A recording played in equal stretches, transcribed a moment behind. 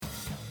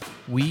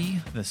We,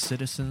 the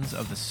citizens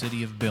of the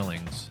city of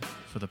Billings,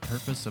 for the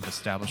purpose of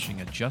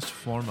establishing a just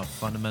form of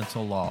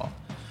fundamental law,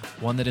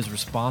 one that is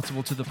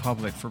responsible to the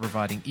public for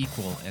providing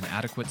equal and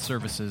adequate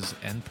services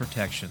and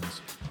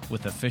protections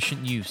with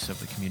efficient use of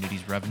the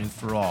community's revenue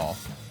for all,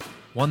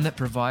 one that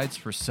provides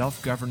for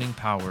self-governing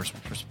powers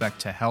with respect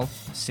to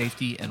health,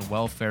 safety, and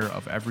welfare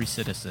of every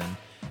citizen,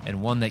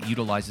 and one that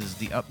utilizes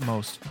the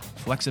utmost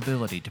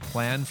flexibility to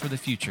plan for the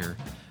future,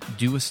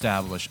 do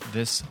establish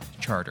this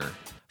charter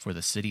for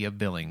the city of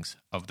Billings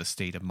of the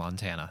state of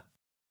Montana.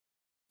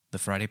 The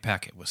Friday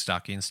Packet with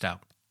Stocky and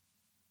Stout.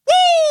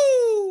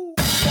 Woo!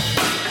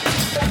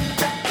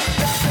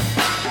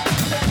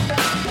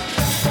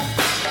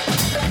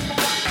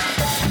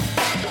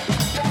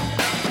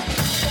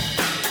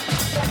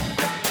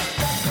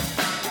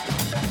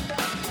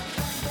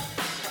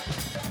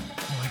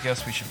 I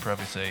guess we should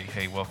probably say,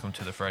 hey, welcome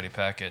to the Friday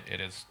Packet. It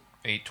is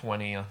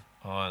 8:20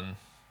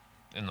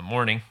 in the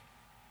morning,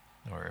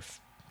 or if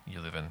you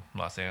live in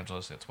Los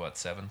Angeles, it's what,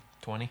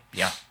 7:20?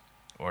 Yeah.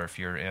 Or if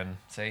you're in,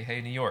 say,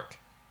 hey, New York,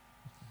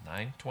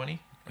 9:20?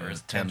 Or is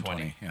it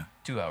 10:20? Yeah.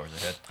 2 hours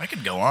ahead. I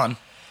could go on.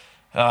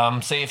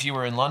 Say if you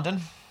were in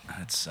London.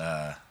 It's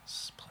plus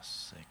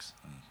 6.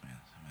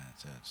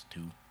 It's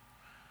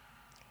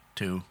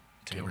 2,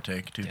 give or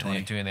take,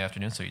 2:20. 2 in the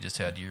afternoon, so you just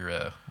had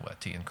your,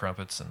 tea and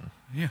crumpets and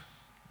Yeah.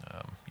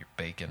 your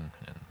bacon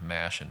and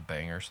mash and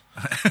bangers.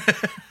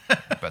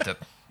 About to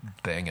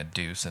bang a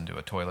deuce into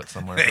a toilet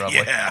somewhere, probably.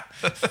 Yeah.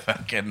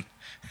 Fucking,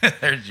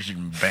 there's just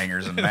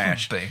bangers and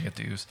mash. Bang a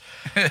deuce.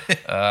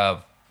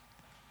 The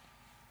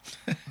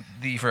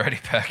Friday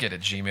Packet at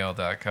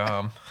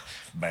gmail.com.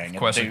 Bang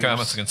Question, deuce.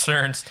 comments, and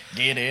concerns.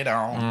 Get it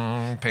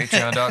on.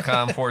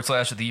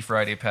 Patreon.com/The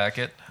Friday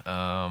Packet.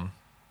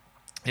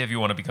 If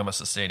you want to become a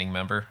sustaining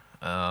member.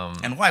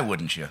 And why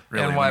wouldn't you?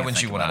 Really, and when why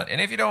wouldn't you think want about it?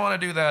 And if you don't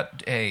want to do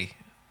that, hey,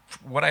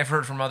 what I've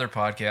heard from other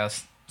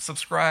podcasts,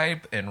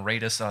 subscribe and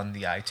rate us on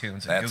the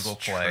iTunes and That's Google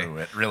Play. true.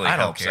 It really I don't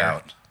helps care.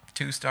 out.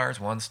 2 stars,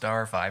 1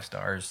 star, 5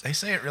 stars. They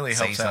say it really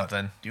Say helps out.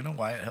 something. Do you know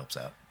why it helps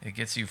out? It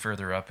gets you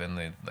further up in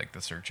the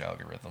search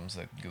algorithms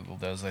that Google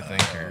does, I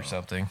think, or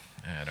something.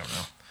 I don't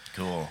know.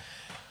 Cool.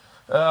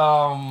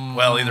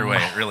 Well, either way,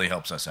 it really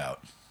helps us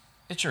out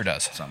It sure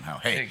does. somehow.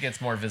 Hey, It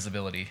gets more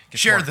visibility. Gets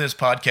share more- this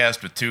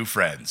podcast with 2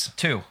 friends.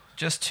 2.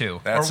 Just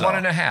 2. That's or one all.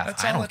 and a half.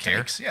 That's I all don't it care.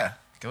 takes. Yeah.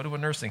 Go to a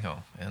nursing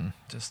home and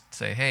just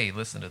say, hey,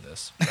 listen to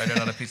this. Write it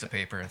on a piece of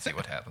paper and see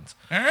what happens.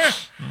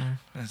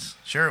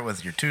 Share it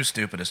with your 2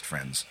 stupidest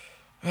friends.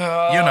 You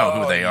know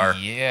who they are.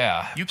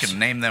 Yeah. You can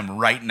name them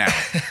right now.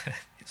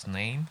 His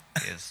name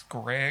is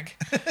Greg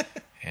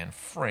and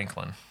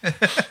Franklin.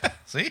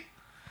 See?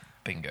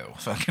 Bingo.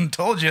 Fucking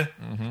told you.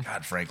 Mm-hmm.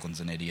 God, Franklin's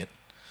an idiot.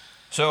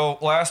 So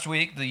last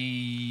week,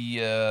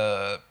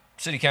 the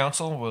city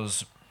council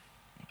was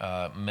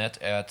met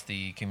at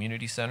the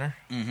community center,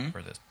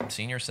 or the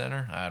senior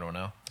center. I don't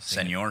know.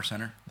 Senior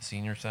Center? The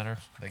senior center.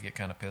 They get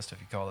kind of pissed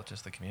if you call it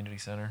just the community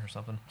center or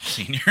something.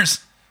 Seniors?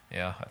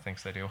 Yeah, I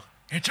think they do.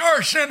 It's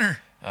our center.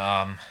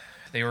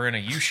 They were in a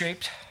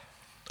U-shaped,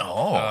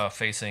 Oh.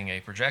 facing a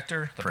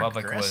projector. The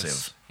public was,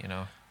 Progressive.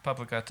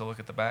 public got to look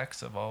at the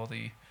backs of all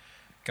the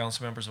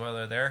council members while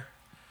they're there.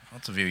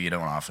 That's a view you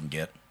don't often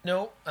get.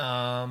 Nope.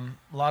 A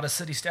lot of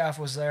city staff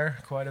was there,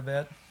 quite a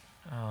bit.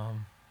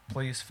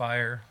 Police,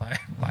 fire,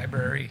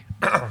 library,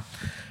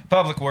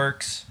 public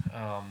works,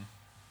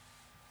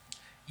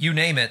 you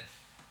name it,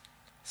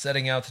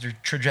 setting out the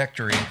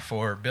trajectory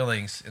for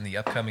Billings in the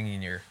upcoming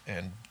year.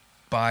 And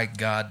by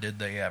God, did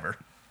they ever.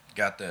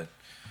 Got the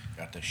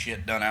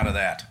shit done out of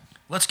that.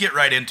 Let's get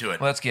right into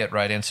it. Let's get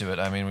right into it.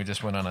 I mean, we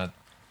just went on a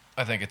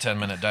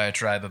 10-minute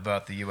diatribe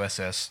about the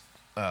USS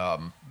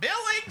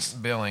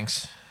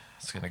Billings.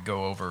 It's going to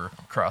go over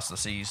across the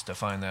seas to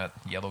find that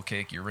yellow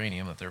cake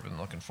uranium that they've been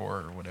looking for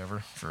or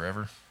whatever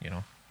forever.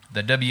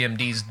 The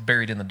WMD's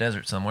buried in the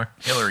desert somewhere.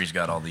 Hillary's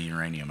got all the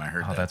uranium, I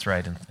heard that. Oh, that's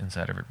right,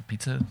 inside of her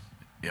pizza,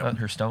 Yep.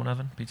 her stone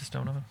oven, pizza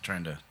stone oven.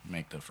 Trying to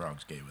make the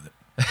frogs gay with it.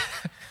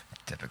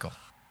 Typical.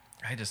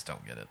 I just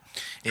don't get it.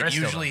 It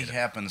usually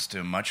happens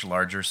to much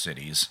larger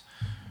cities.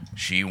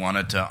 She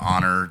wanted to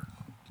honor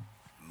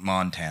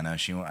Montana.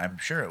 I'm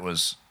sure it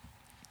was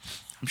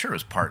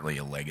partly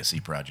a legacy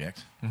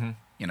project. Mm-hmm.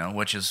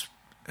 Which is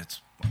that's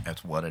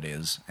what it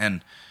is.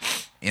 And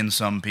in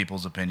some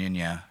people's opinion,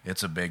 yeah,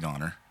 it's a big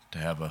honor to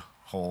have a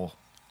whole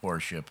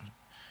warship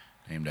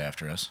named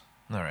after us.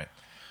 All right.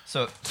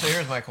 So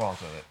here's my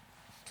qualms with it.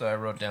 So I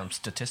wrote down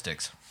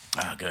statistics.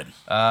 Ah, good.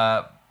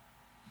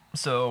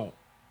 So,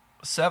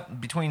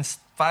 between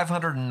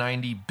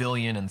 $590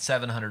 billion and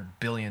 $700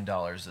 billion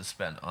is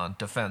spent on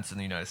defense in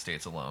the United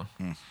States alone.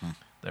 Mm-hmm.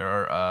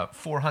 There are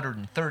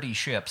 430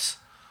 ships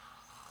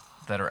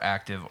that are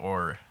active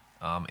or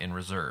in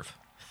reserve,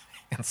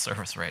 in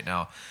service right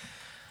now.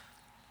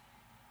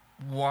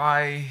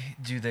 Why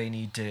do they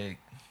need to?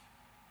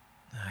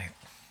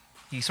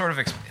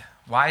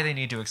 Why they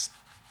need to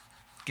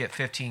get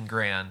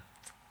 $15,000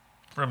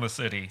 from the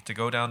city to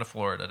go down to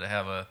Florida to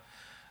have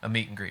a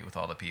meet and greet with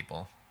all the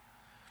people?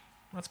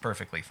 That's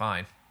perfectly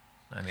fine.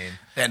 I mean,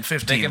 and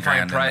 15 they can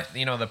find grand.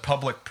 the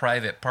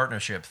public-private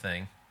partnership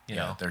thing. You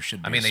know, there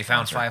should be. I mean, they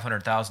found sponsor.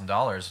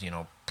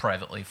 $500,000,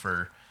 privately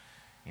for,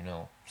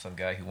 some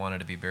guy who wanted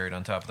to be buried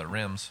on top of the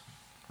rims,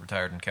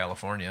 retired in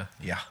California.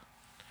 Yeah.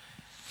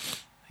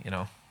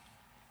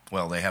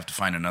 Well, they have to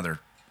find another.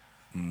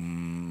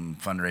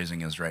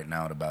 Fundraising is right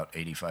now at about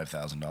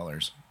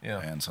 $85,000. Yeah.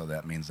 And so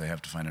that means they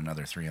have to find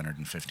another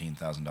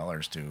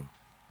 $315,000 to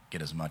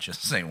get as much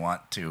as they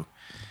want to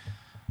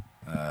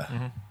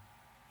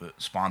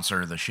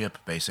sponsor the ship,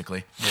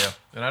 basically. Yeah,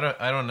 and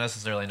I don't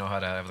necessarily know how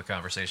to have the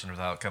conversation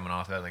without coming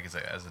off that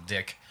as a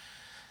dick.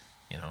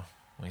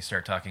 When you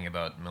start talking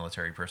about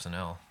military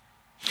personnel,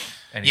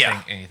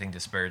 anything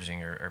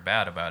disparaging or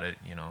bad about it,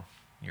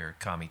 you're a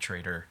commie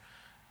traitor,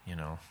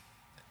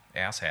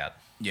 asshat.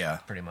 Yeah,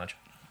 pretty much.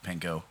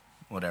 Pinko,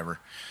 whatever.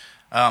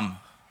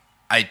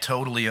 I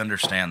totally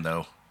understand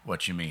though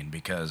what you mean,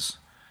 because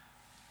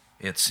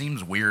it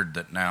seems weird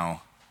that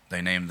now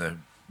they name the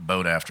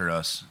boat after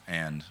us,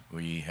 and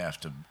we have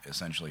to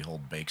essentially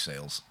hold bake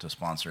sales to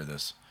sponsor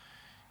this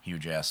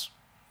huge-ass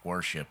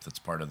warship that's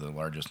part of the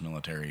largest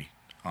military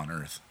on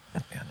Earth.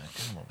 And I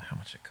don't know how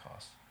much it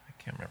cost. I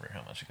can't remember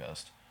how much it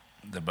cost.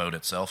 The boat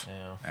itself?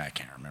 Yeah. I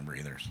can't remember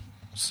either.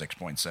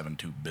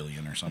 $6.72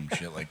 billion or some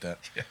shit like that.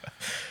 Yeah.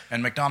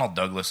 And McDonnell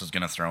Douglas is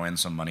going to throw in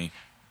some money,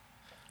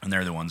 and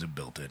they're the ones who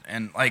built it.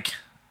 And,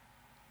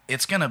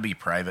 it's going to be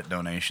private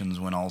donations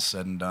when all's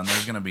said and done.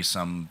 There's going to be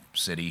some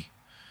city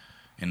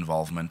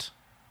involvement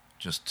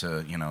just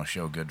to,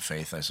 show good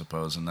faith, I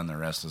suppose, and then the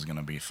rest is going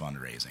to be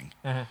fundraising.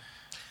 Mm-hmm.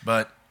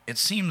 But it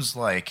seems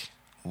like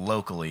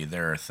locally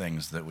there are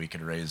things that we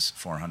could raise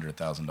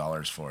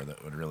 $400,000 for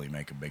that would really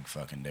make a big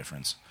fucking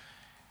difference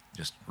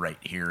just right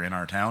here in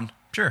our town.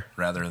 Sure.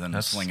 Rather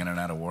than slinging it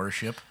at a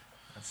warship.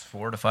 That's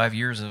 4 to 5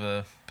 years of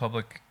a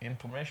public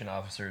information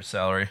officer's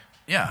salary.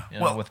 Yeah.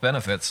 With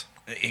benefits.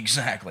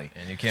 Exactly.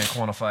 And you can't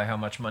quantify how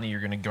much money you're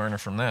going to garner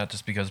from that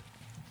just because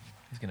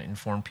he's going to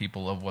inform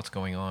people of what's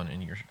going on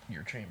in your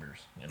chambers,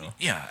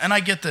 Yeah, and I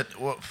get that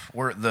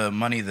the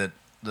money that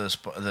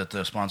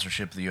the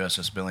sponsorship of the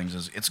USS Billings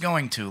is, it's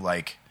going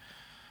to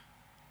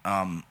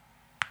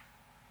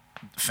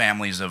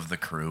families of the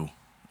crew.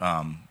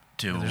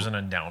 There's an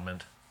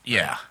endowment.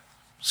 Yeah,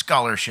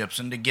 scholarships,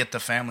 and to get the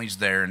families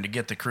there, and to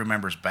get the crew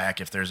members back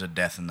if there's a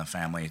death in the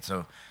family.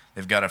 So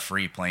they've got a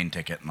free plane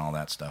ticket and all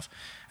that stuff,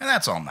 and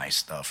that's all nice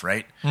stuff,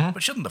 right? Mm-hmm.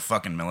 But shouldn't the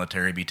fucking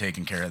military be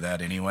taking care of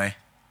that anyway?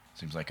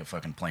 Seems like a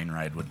fucking plane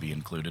ride would be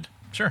included.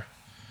 Sure.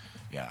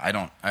 Yeah, I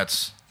don't.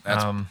 That's.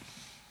 And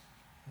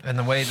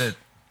the way that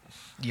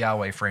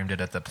Yahweh framed it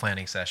at the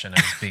planning session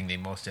as being the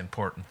most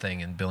important thing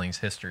in Billings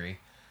history,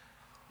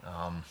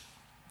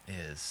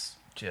 is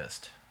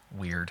just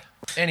weird.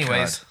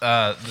 Anyways,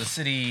 the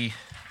city.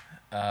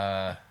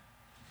 I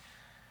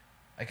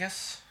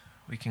guess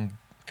we can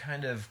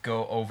kind of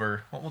go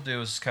over. What we'll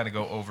do is kind of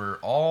go over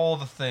all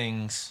the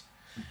things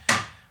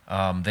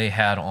they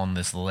had on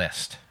this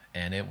list.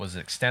 And it was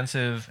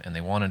extensive, and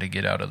they wanted to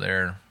get out of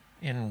there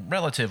in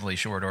relatively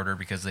short order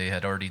because they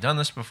had already done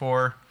this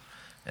before,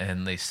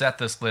 and they set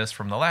this list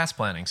from the last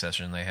planning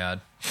session they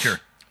had. Sure.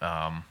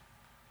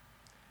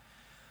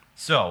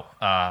 So,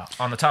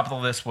 on the top of the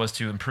list was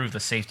to improve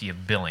the safety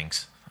of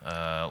Billings,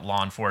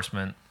 law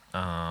enforcement.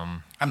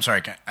 I'm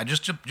sorry,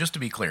 just to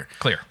be clear.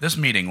 Clear. This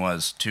meeting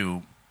was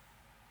to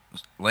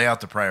lay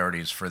out the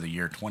priorities for the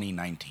year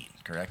 2019.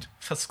 Correct?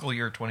 Fiscal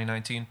year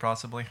 2019,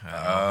 possibly.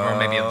 Or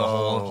maybe the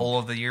whole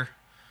of the year.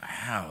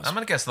 Wow. I'm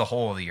going to guess the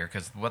whole of the year,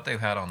 because what they've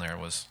had on there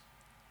was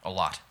a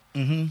lot.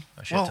 Mm-hmm.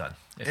 A shit ton,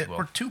 if you will.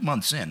 We're 2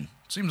 months in.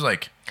 Seems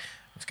like...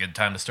 It's a good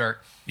time to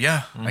start.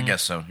 Yeah, I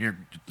guess so. You're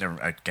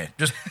never... Okay,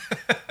 just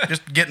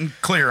getting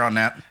clear on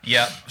that.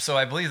 Yeah, so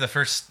I believe the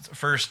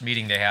first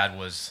meeting they had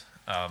was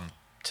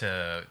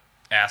to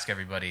ask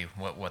everybody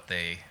what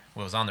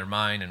was on their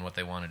mind and what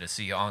they wanted to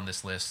see on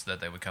this list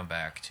that they would come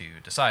back to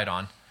decide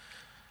on.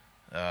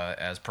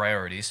 As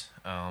priorities,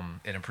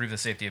 it improved the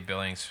safety of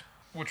Billings,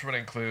 which would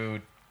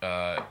include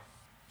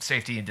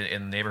safety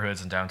in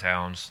neighborhoods and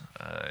downtowns,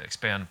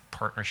 expand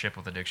partnership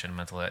with addiction and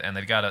mental health, and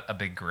they've got a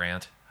big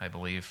grant, I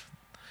believe.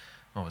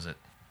 What was it?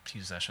 A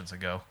few sessions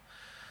ago.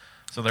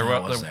 So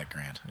What was that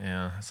grant?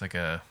 Yeah,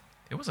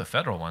 it was a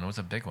federal one. It was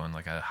a big one,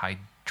 like a high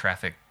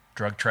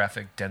drug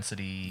traffic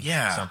density.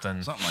 Yeah, something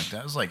like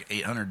that. It was like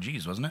 800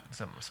 G's, wasn't it?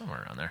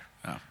 Somewhere around there.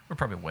 Oh. We're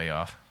probably way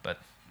off, but.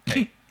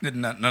 Hey,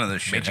 none of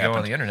this shit made you go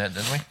on the internet,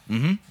 didn't we?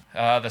 Mm-hmm.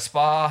 The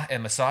spa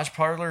and massage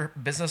parlor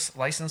business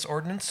license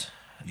ordinance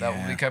that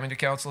will be coming to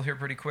council here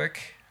pretty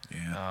quick.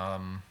 Yeah.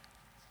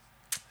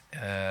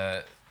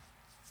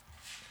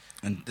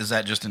 And is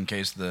that just in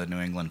case the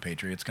New England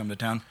Patriots come to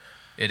town?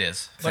 It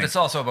is, but it's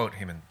also about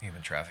human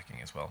trafficking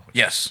as well.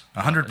 Yes,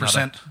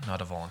 100%.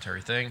 Not a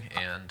voluntary thing,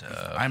 and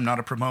I'm not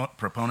a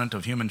proponent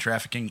of human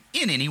trafficking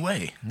in any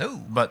way. No,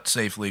 but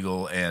safe,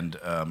 legal, and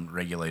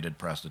regulated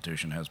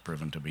prostitution has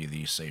proven to be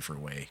the safer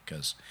way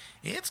because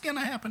it's going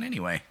to happen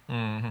anyway.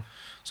 Mm-hmm.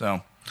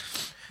 So,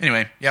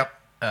 anyway, yep.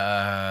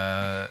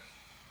 And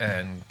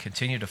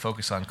continue to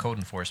focus on code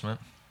enforcement,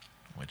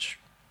 which,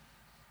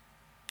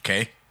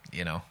 okay,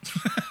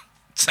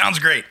 Sounds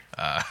great.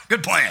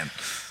 Good plan.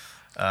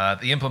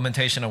 The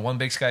implementation of One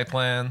Big Sky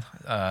Plan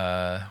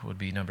would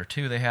be number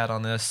 2 they had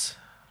on this.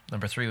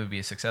 Number 3 would be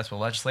a successful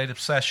legislative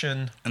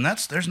session. And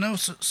there's no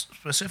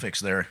specifics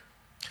there.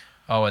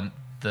 Oh, and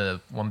the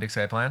One Big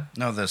Sky Plan?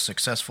 No, the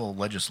successful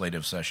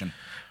legislative session.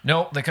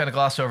 No, they kind of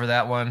glossed over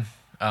that one.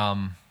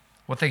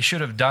 What they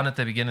should have done at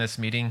the beginning of this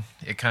meeting,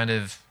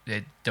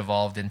 it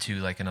devolved into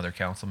like another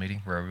council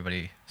meeting where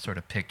everybody sort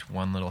of picked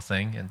one little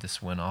thing and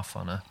just went off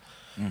on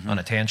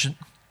a tangent.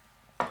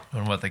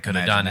 And what they could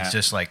have done is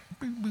just like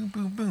boom, boom,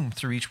 boom, boom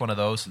through each one of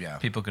those. Yeah.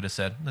 People could have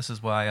said, "This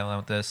is why I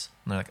want this,"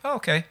 and they're like, "Oh,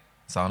 okay,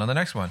 it's on to the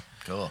next one."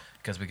 Cool.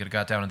 Because we could have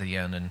got down to the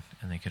end and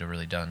they could have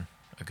really done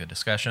a good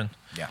discussion.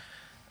 Yeah.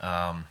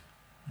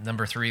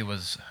 Number 3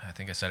 was, I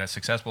think I said, a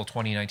successful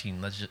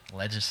 2019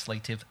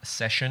 legislative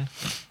session.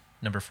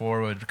 Number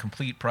 4 would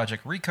complete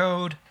Project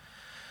Recode.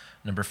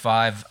 Number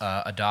 5,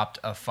 adopt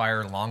a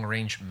fire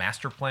long-range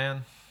master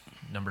plan.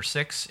 Number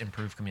 6,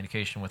 improve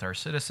communication with our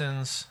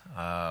citizens.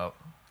 A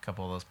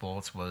couple of those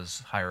bullets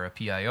was hire a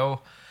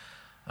PIO,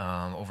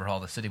 overhaul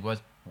the city's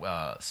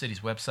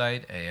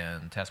website,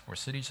 and task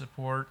force city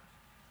support.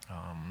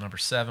 Number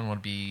 7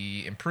 would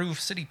be improve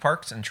city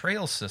parks and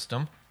trails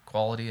system,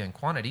 quality and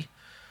quantity.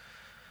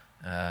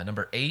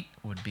 Number 8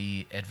 would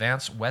be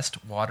advance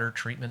West Water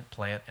Treatment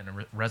Plant and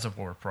a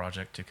reservoir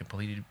project to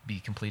be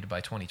completed by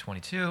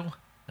 2022.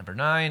 Number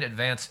 9,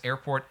 advance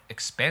airport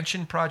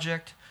expansion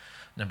project.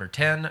 Number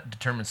 10,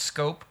 determine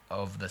scope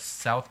of the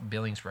South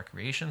Billings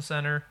Recreation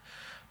Center.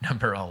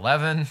 Number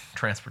 11,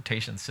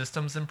 transportation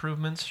systems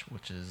improvements,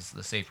 which is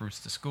the safe routes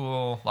to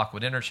school,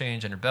 Lockwood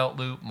Interchange, Inner Belt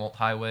Loop, Molt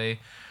Highway,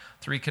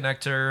 3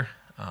 connector.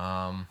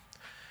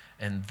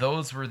 And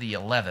those were the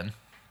 11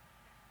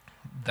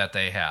 that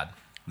they had.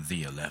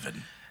 The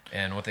 11.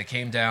 And what they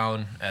came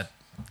down at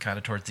kind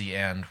of towards the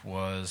end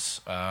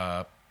was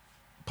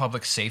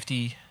public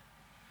safety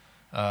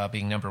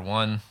being number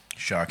 1.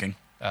 Shocking.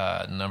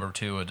 Number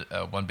 2,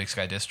 One Big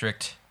Sky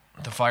District.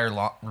 The fire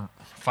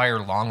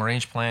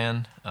long-range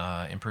plan,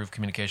 improve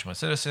communication with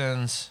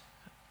citizens,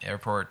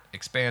 airport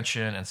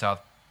expansion, and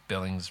South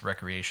Billings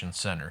Recreation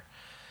Center.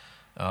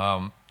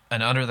 And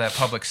under that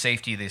public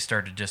safety, they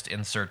started just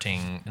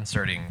inserting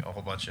a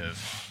whole bunch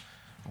of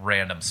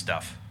random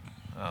stuff.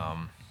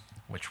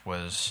 Which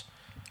was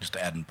just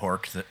adding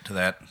pork to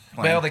that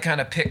plan. Well, they kind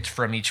of picked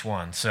from each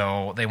one.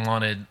 So they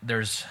wanted,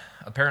 there's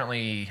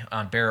apparently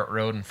on Barrett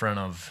Road in front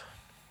of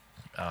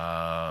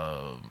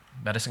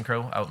Medicine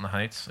Crow out in the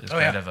Heights is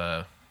kind of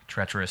a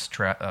treacherous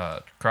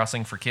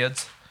crossing for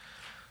kids.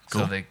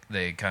 Cool. So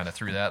they kind of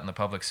threw that in the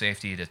public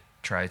safety to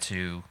try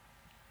to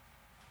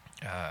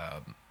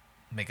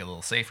make it a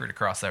little safer to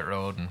cross that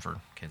road and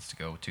for kids to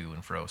go to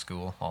and fro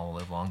school all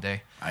live long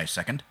day. I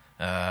second.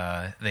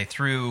 They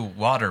threw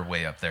water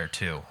way up there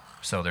too,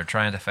 so they're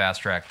trying to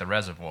fast track the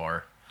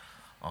reservoir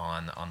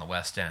on the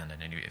west end.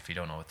 And if you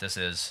don't know what this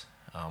is,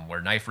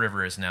 where Knife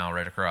River is now,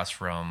 right across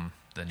from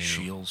the new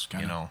Shields,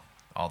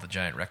 all the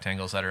giant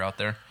rectangles that are out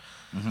there.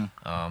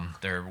 Mm-hmm.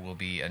 There will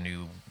be a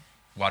new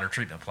water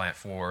treatment plant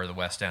for the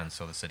west end,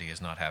 so the city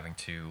is not having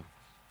to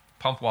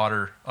pump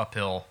water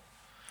uphill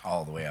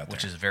all the way out there,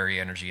 which is very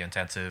energy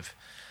intensive,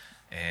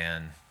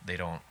 and they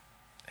don't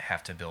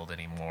have to build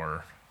any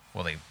more.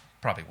 Well, they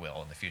probably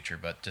will in the future,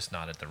 but just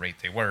not at the rate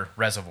they were,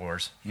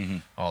 reservoirs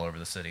all over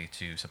the city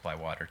to supply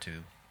water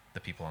to the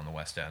people on the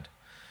west end.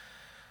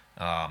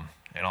 And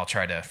I'll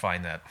try to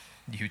find that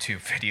YouTube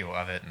video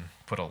of it and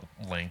put a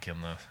link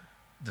in the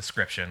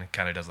description. It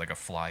kind of does like a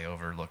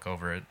flyover look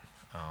over it.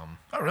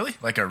 Oh, really?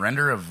 Like a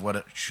render of what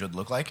it should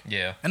look like?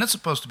 Yeah. And it's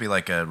supposed to be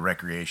like a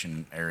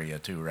recreation area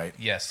too, right?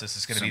 Yes, this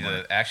is going to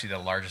be actually the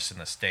largest in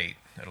the state.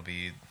 It'll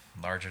be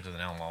larger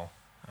than Elmo.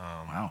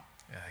 Wow.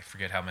 I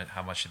forget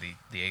how much of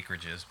the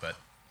acreage is, but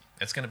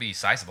it's going to be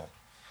sizable.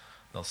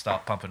 They'll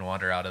stop pumping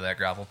water out of that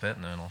gravel pit,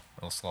 and then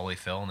it'll slowly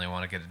fill, and they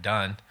want to get it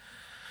done.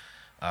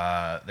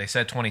 They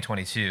said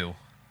 2022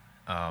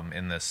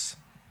 in this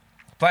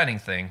planning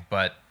thing,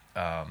 but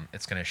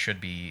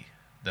should be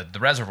the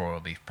reservoir will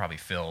be probably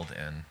filled,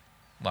 and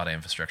a lot of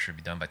infrastructure will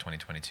be done by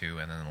 2022,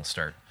 and then it'll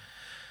start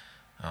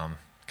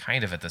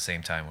kind of at the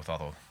same time with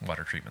all the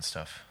water treatment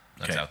stuff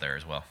that's out there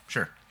as well.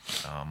 Sure.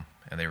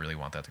 And they really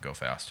want that to go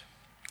fast.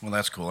 Well,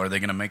 that's cool. Are they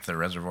going to make the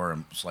reservoir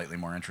a slightly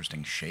more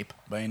interesting shape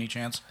by any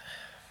chance?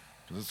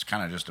 Because it's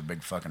kind of just a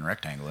big fucking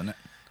rectangle, isn't it?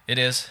 It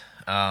is.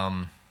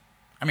 I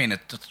mean,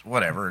 it's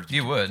whatever.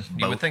 You would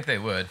think they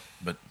would,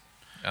 but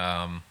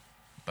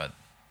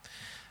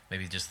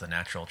maybe just the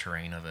natural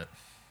terrain of it,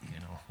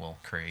 will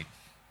create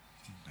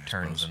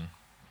turns and.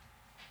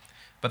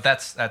 But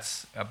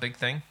that's a big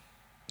thing.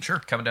 Sure,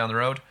 coming down the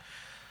road.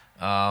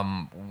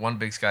 One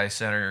Big Sky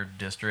Center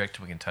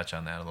District. We can touch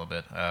on that a little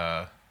bit.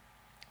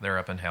 They're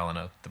up in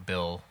Helena. The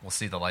bill will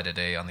see the light of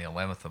day on the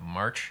 11th of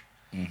March.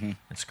 Mm-hmm.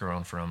 It's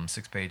grown from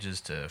 6 pages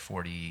to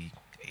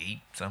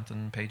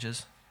 48-something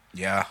pages.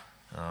 Yeah.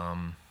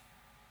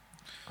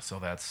 So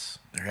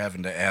they're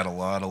having to add a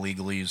lot of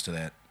legalese to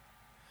that.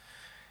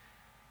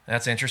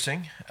 That's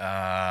interesting.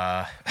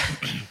 Yeah.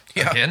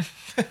 Again.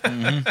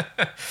 Mm-hmm.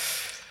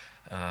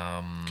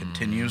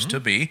 Continues to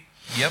be.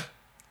 Yep.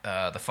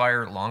 The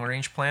fire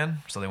long-range plan.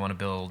 So they want to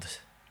build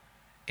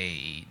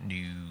a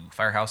new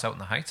firehouse out in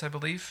the Heights, I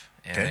believe.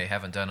 And Okay. they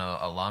haven't done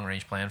a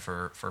long-range plan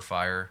for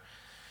fire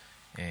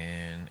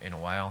in a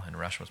while. And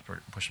Rush was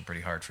pushing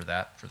pretty hard for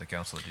the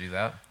council to do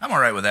that. I'm all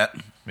right with that.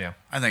 Yeah.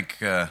 I think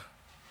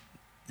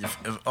if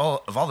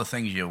all the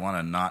things you want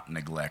to not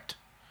neglect,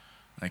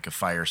 I think a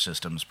fire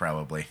system's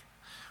probably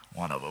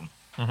one of them.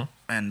 Mhm.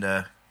 And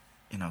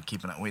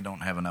keeping it. We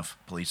don't have enough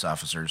police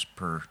officers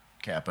per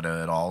capita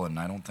at all, and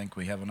I don't think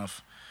we have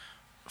enough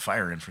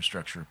fire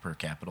infrastructure per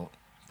capita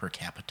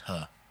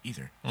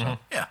either. So,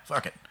 yeah,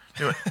 fuck it.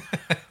 Do it.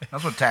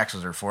 That's what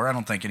taxes are for. I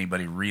don't think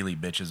anybody really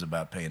bitches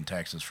about paying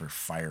taxes for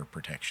fire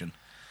protection.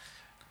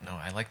 No,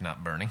 I like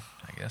not burning,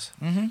 I guess.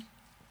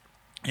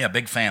 Yeah,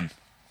 big fan.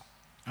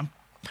 I'm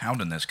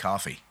pounding this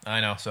coffee. I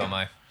know, so am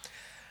I.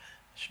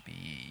 Should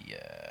be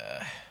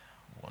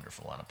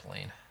wonderful on a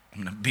plane.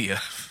 I'm going to be a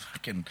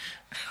fucking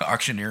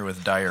auctioneer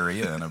with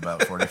diarrhea in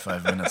about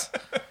 45 minutes.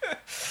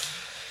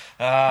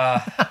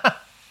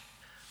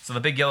 So the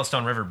big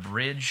Yellowstone River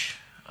Bridge,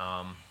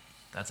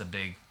 that's a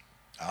big...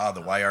 Ah,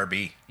 the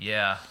YRB.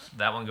 Yeah,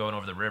 that one going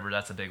over the river,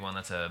 that's a big one.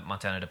 That's a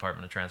Montana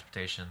Department of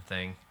Transportation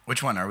thing.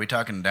 Which one? Are we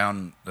talking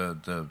down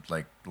the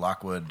like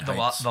Lockwood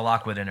Heights? The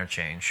Lockwood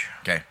Interchange.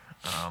 Okay.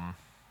 So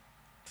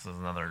there's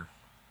another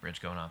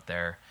bridge going out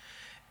there.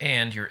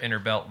 And your Inner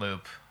Belt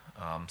Loop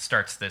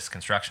starts this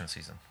construction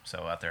season.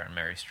 So out there on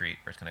Mary Street,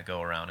 where it's going to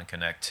go around and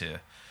connect to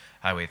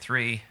Highway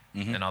 3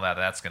 and all that,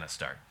 that's going to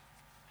start.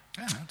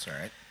 Yeah, that's all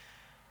right.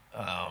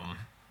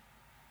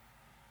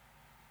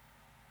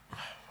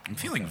 I'm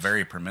feeling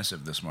very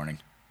permissive this morning.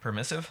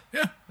 Permissive?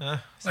 Yeah.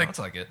 Sounds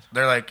like it.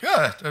 They're like,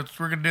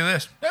 we're going to do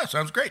this. Yeah,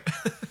 sounds great.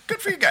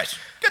 Good for you guys.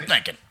 Good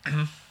thinking.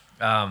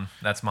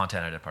 That's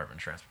Montana Department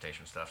of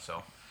Transportation stuff,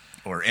 so...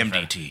 Or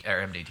MDT.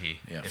 Or MDT,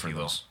 Yeah, if for you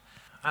will. those.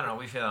 I don't know,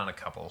 we've hit on a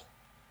couple.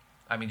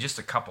 I mean, just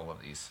a couple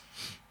of these.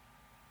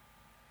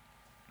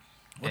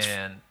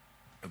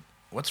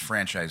 What's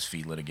franchise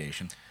fee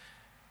litigation?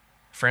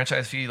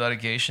 Franchise fee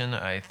litigation,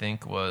 I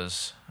think,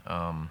 was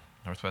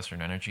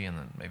Northwestern Energy, and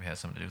then maybe has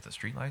something to do with the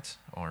streetlights,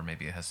 or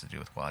maybe it has to do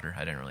with water.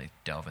 I didn't really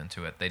delve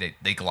into it.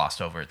 They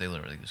glossed over it. They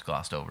literally just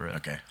glossed over it.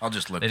 Okay, I'll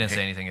just look. They didn't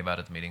say anything about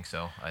it at the meeting,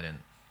 so I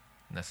didn't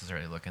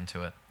necessarily look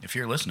into it. If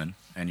you're listening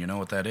and you know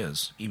what that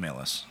is, email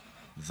us,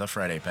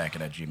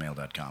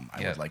 thefridaypacket@gmail.com.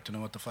 I would like to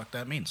know what the fuck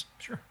that means.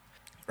 Sure.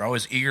 We're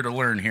always eager to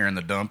learn here in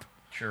the dump.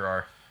 Sure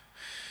are.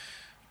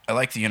 I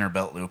like the Inner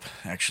Belt Loop,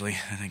 actually.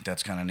 I think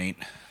that's kind of neat.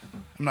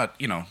 I'm not,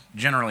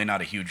 generally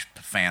not a huge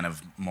fan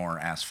of more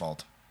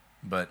asphalt,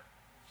 but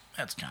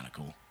that's kind of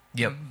cool.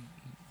 Yep.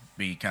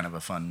 Be kind of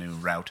a fun new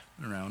route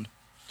around.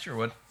 Sure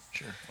would.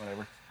 Sure,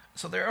 whatever.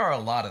 So there are a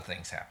lot of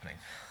things happening.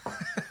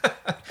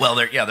 Well,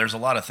 there's a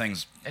lot of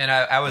things. And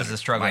I was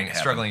just might happen.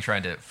 struggling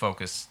trying to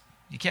focus.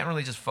 You can't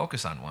really just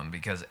focus on one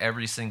because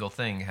every single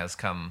thing has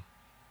come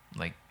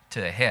like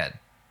to a head.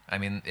 I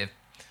mean, if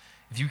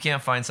you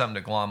can't find something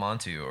to glom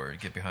onto or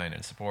get behind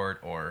and support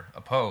or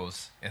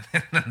oppose in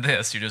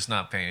this, you're just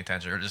not paying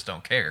attention or just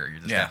don't care. You're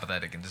just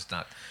apathetic and just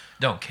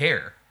don't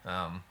care.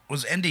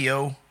 Was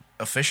NDO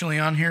officially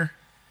on here?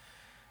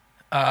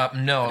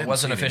 No, it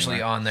wasn't see it officially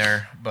anywhere. on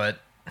there,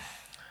 but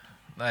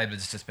I've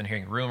just been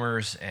hearing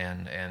rumors,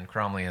 and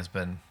Cromley has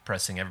been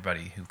pressing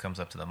everybody who comes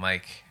up to the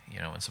mic,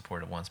 in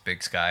support of Once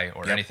Big Sky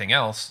or anything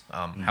else,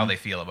 how they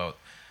feel about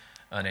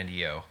an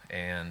NDO.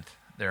 And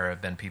there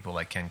have been people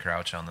like Ken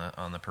Crouch on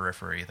the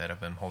periphery that have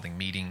been holding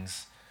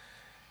meetings,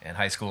 and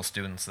high school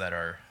students that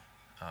are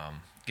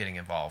getting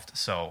involved.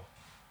 So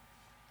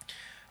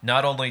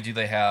not only do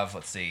they have,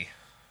 let's see,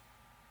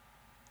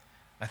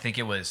 I think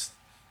it was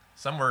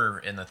somewhere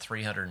in the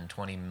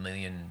 $320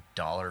 million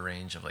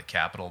range of like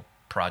capital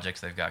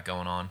projects they've got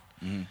going on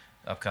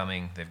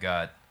upcoming. They've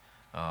got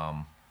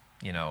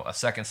a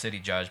second city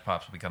judge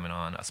possibly coming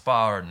on, a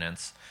spa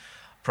ordinance,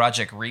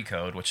 Project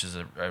Recode, which is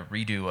a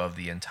redo of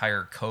the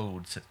entire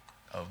code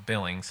of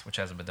Billings, which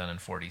hasn't been done in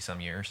 40 some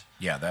years.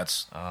 Yeah,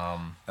 that's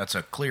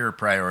a clear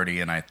priority,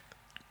 and I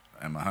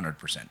am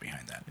 100%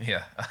 behind that.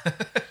 Yeah.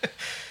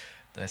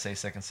 Did I say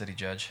second city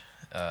judge?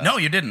 No,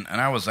 you didn't, and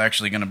I was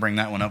actually going to bring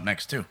that one up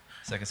next too.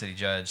 Second city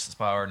judge,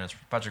 spa ordinance,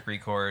 Project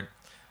Record,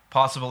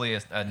 possibly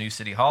a new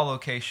city hall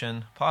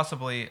location,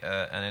 possibly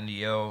an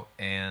NDO,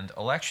 and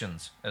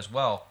elections as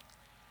well,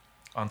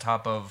 on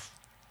top of,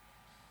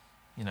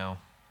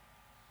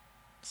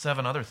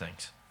 7 other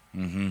things.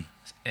 Mm-hmm.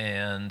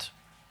 And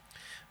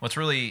what's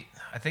really,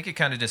 I think it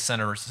kind of just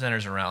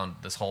centers around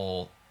this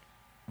whole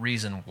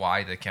reason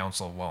why the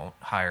council won't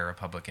hire a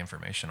public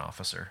information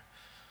officer.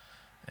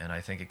 And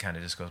I think it kind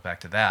of just goes back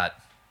to that,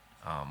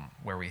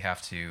 where we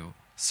have to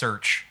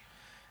search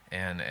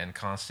and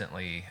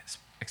constantly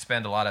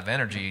expend a lot of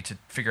energy to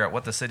figure out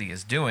what the city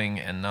is doing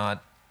and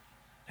not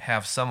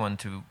have someone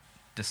to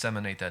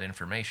disseminate that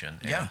information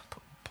and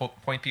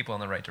point people in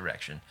the right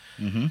direction.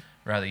 Mm-hmm.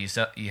 Rather,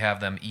 you have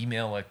them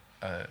email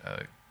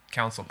a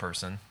council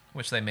person,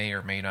 which they may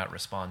or may not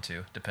respond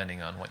to,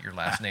 depending on what your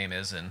last name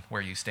is and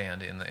where you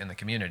stand in the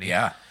community.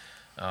 Yeah.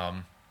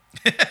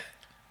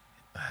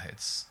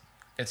 It's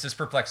It's just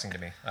perplexing to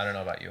me. I don't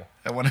know about you.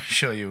 I want to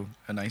show you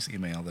a nice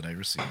email that I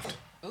received.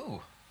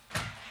 Ooh.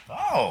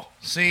 Oh,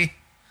 see?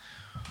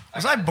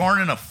 Was I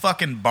born in a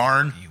fucking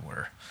barn? You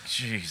were.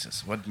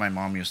 Jesus, what my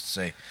mom used to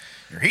say.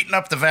 You're heating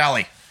up the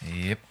valley.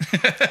 Yep.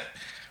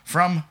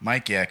 From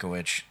Mike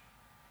Yakowicz.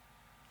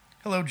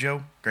 Hello,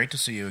 Joe. Great to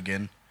see you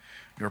again.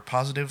 Your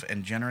positive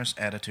and generous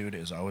attitude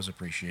is always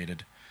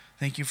appreciated.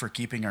 Thank you for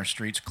keeping our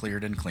streets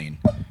cleared and clean.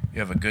 You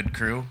have a good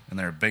crew, and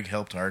they're a big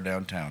help to our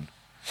downtown.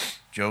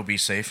 Joe, be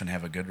safe and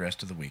have a good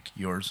rest of the week.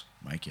 Yours,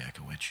 Mike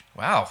Yakowicz.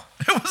 Wow.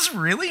 It was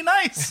really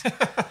nice.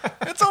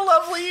 It's a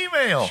lovely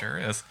email. Sure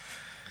is.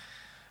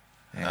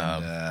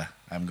 And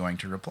I'm going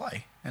to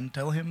reply and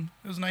tell him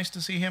it was nice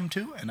to see him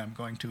too, and I'm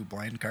going to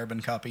blind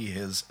carbon copy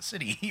his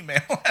city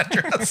email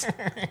address.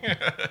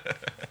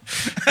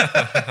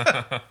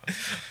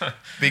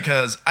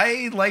 Because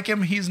I like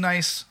him, he's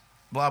nice,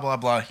 blah, blah,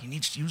 blah. He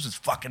needs to use his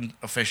fucking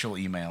official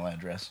email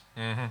address.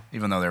 Mm-hmm.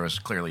 Even though there was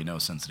clearly no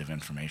sensitive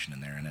information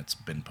in there, and it's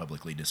been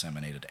publicly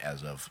disseminated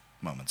as of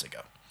moments ago.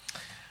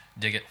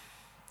 Dig it.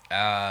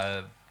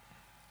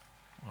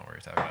 What were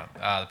we talking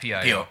about? The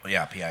PIO.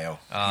 PIO.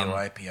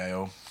 POI,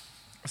 PIO.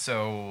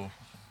 So,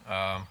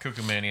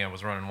 Cuckoo Mania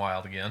was running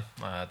wild again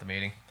at the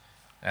meeting,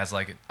 as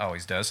like it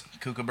always does.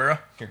 Kookaburra.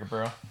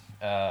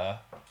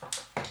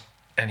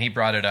 And he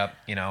brought it up,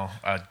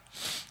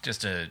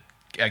 just a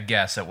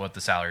guess at what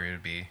the salary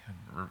would be.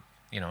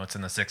 It's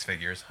in the six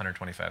figures,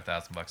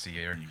 $125,000 a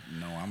year.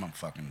 I'm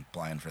fucking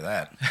applying for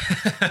that.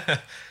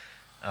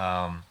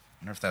 I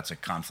wonder if that's a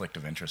conflict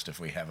of interest if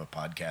we have a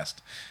podcast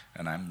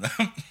and I'm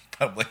the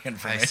public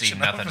information. I see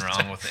nothing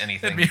wrong with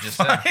anything you just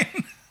fine.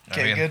 said.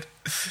 Okay, good.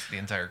 The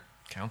entire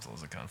council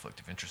is a conflict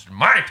of interest, in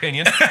my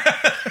opinion.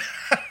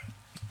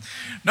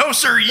 No,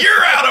 sir,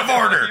 you're out of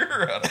order.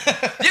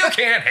 You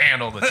can't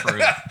handle the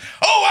truth.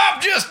 Oh,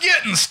 I'm just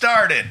getting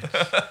started.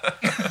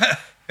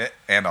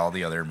 And all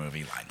the other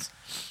movie lines.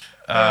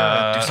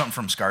 Do something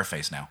from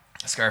Scarface now.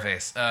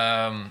 Scarface.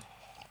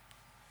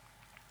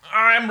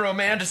 I'm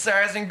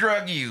romanticizing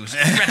drug use.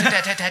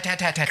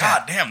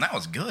 God damn, that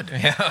was good.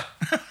 Yeah,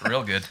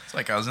 real good. It's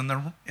like I was in the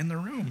room.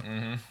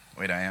 Mm-hmm.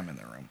 Wait, I am in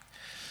the room.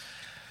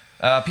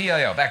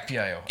 PIO, back to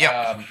PIO.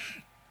 Yeah.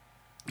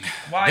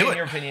 Why, in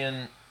your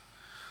opinion,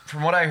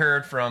 from what I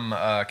heard from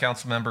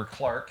council member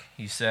Clark,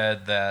 he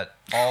said that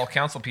all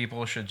council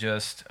people should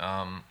just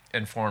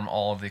inform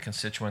all of the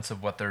constituents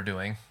of what they're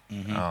doing.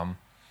 Mm-hmm.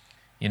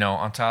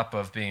 On top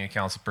of being a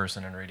council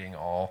person and reading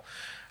all,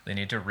 they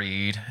need to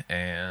read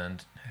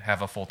and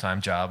have a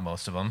full-time job,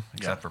 most of them,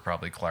 except for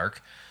probably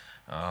Clark.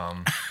 I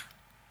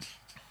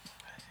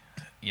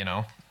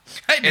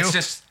do. It's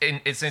just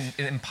it's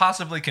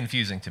impossibly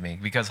confusing to me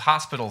because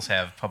hospitals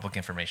have public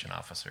information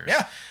officers.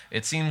 Yeah.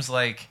 It seems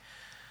like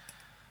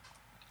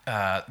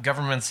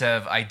governments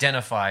have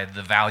identified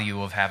the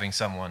value of having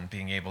someone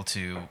being able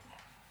to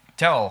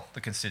tell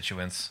the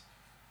constituents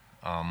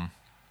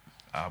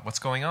what's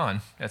going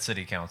on at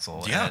city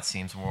council. Yeah. And it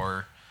seems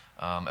more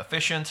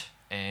efficient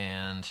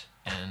and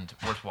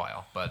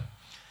worthwhile, but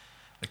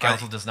the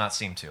council does not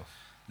seem to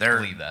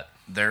believe that.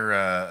 Their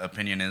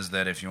opinion is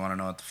that if you want to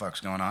know what the fuck's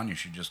going on, you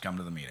should just come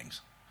to the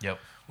meetings. Yep.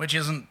 Which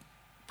isn't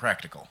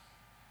practical.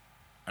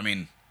 I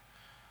mean,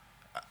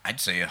 I'd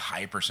say a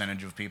high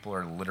percentage of people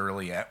are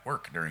literally at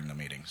work during the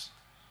meetings.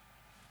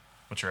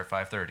 Which are at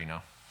 5:30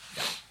 now.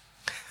 Yeah.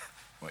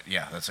 Well,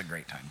 yeah, that's a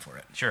great time for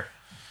it. Sure.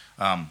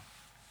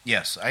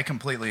 Yes, I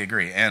completely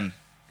agree. And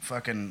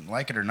fucking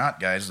like it or not,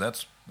 guys,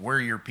 that's where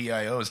your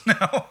PIO is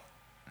now.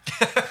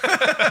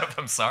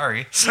 I'm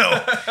sorry.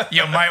 So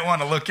you might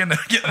want to look into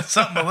getting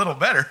something a little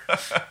better.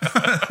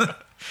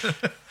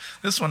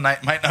 This one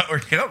might not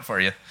work out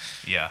for you.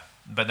 Yeah,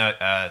 but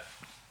no,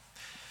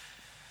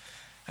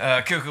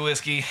 Cuckoo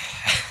Whiskey.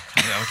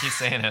 I keep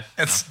saying it.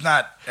 It's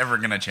not ever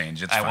going to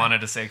change. It's I fine.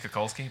 wanted to say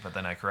Kukulski, but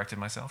then I corrected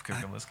myself.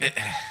 Cuckoo Whiskey.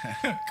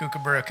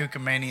 Kookaburra,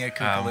 Kookamania,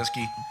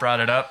 Kukulski.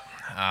 Brought it up.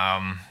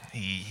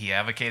 He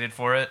advocated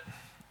for it.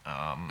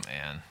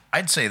 And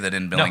I'd say that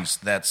in Billings,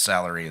 that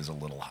salary is a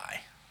little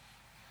high.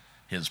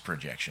 His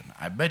projection.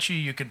 I bet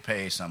you could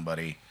pay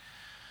somebody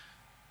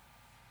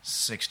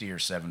 $60,000 or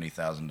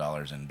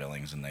 $70,000 in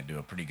Billings, and they do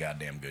a pretty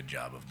goddamn good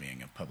job of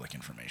being a public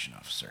information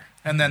officer.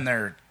 And then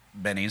their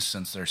bennies,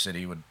 since their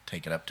city would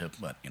take it up to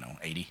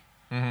 80,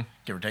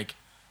 give or take.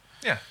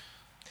 Yeah,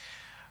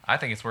 I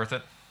think it's worth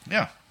it.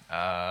 Yeah,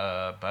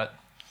 but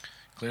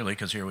clearly,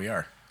 because here we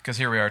are. Because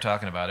here we are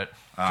talking about it,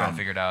 trying to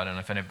figure it out. And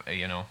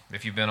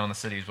if you've been on the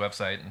city's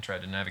website and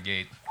tried to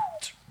navigate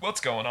what's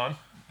going on,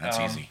 that's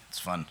easy. It's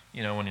fun.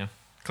 When you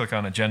click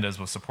on agendas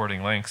with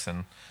supporting links,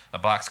 and a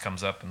box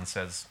comes up and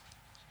says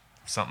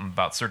something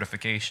about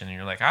certification, and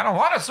you're like, I don't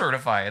want to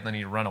certify it, and then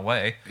you run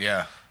away.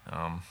 Yeah.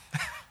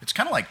 It's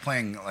kind of like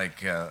playing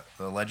The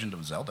Legend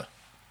of Zelda.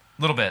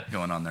 A little bit.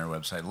 Going on their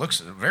website. It looks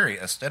very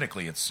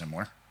aesthetically, it's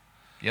similar.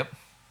 Yep.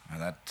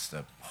 That's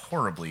a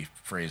horribly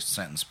phrased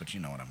sentence, but you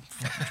know what I'm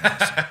fucking trying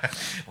to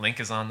say. Link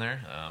is on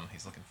there.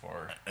 He's looking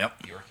for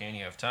Yep. York,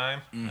 you have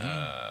time.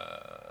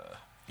 Mm-hmm.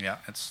 Yeah,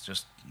 it's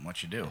just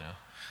what you do. You know?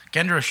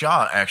 Kendra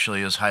Shaw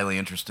actually is highly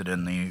interested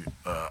in the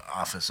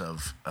office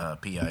of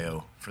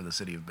PIO for the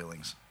city of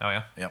Billings. Oh,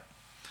 yeah? Yep.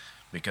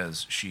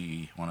 Because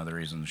one of the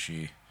reasons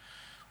she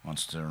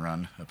wants to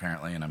run,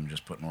 apparently, and I'm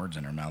just putting words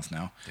in her mouth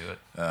now. Do it.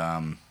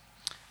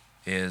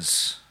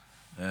 Is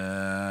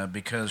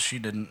because she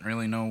didn't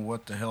really know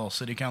what the hell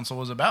city council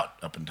was about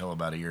up until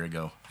about a year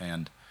ago.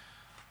 And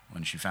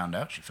when she found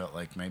out, she felt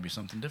like maybe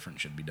something different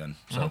should be done.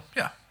 So,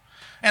 yeah.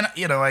 And,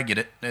 I get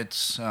it.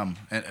 It's a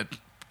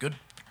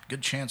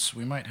good chance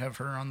we might have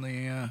her on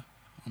the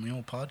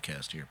old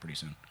podcast here pretty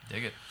soon.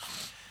 Dig it.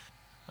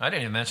 I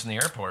didn't even mention the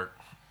airport.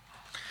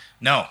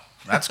 No,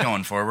 that's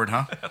going forward,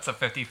 huh? That's a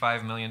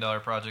 $55 million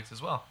project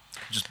as well.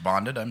 Just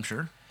bonded, I'm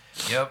sure.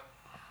 Yep.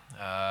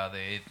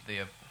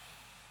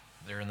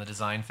 They're in the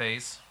design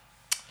phase.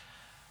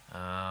 You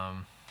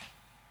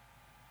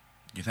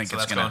think So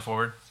it's that's going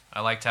forward. I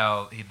liked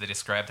how they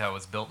described how it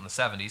was built in the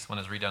 70s, when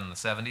it was redone in the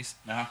 70s.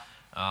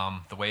 Uh-huh.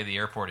 The way the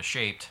airport is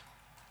shaped,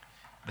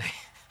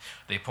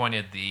 they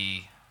pointed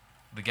the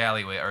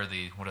galleyway, or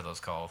what are those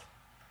called?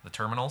 The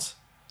terminals?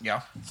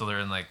 Yeah. So they're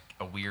in like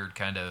a weird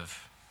kind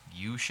of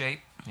U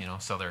shape,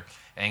 so they're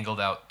angled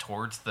out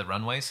towards the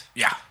runways.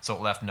 Yeah. So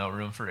it left no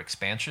room for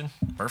expansion.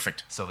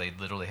 Perfect. So they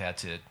literally had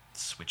to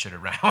switch it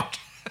around.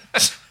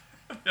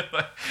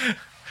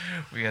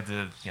 We had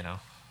to,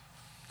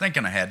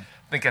 Thinking ahead.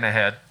 thinking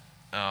ahead.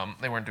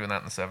 They weren't doing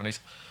that in the 70s.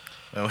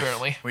 Well,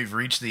 apparently. We've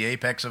reached the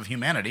apex of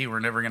humanity. We're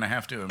never going to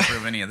have to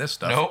improve any of this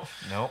stuff.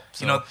 Nope.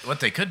 So,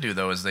 what they could do,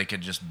 though, is they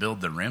could just build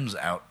the rims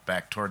out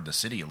back toward the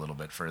city a little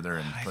bit further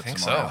and put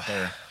some more out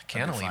there.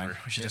 That'd be fine. Cantilever.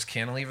 We should just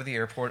cantilever the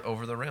airport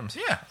over the rims.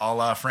 Yeah, a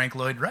la Frank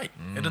Lloyd Wright.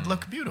 It'd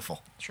look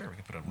beautiful. Sure, we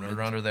can put a road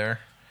under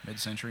there.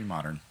 Mid-century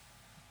modern.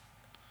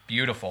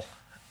 Beautiful.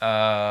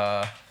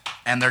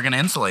 And they're going to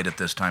insulate it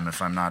this time, if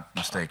I'm not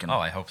mistaken. Oh,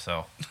 I hope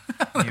so.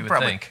 You would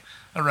Probably. think.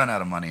 They'll run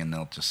out of money and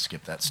they'll just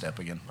skip that step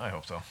again. I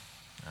hope so.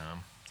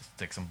 Just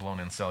take some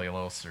blown-in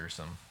cellulose or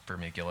some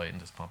vermiculite and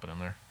just pump it in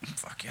there.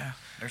 Fuck yeah.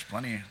 There's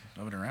plenty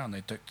of it around.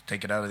 They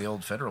take it out of the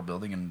old federal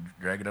building and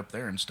drag it up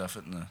there and stuff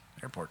it in the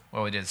airport.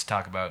 Well, we did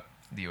talk about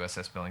the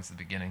USS Billings at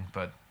the beginning,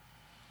 but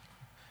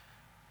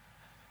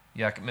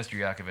Mr.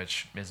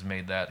 Yakovich has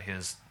made that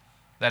is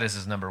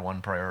his number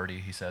one priority,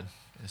 he said,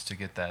 is to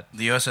get that.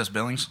 The USS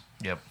Billings?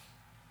 Yep.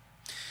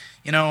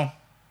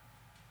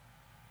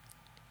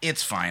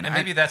 It's fine. And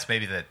maybe that's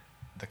the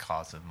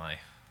cause of my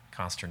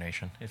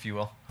consternation, if you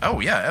will.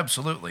 Oh, yeah,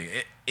 absolutely.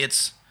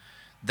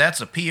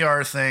 That's a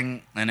PR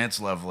thing, and it's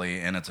lovely,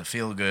 and it's a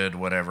feel-good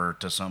whatever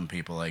to some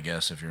people, I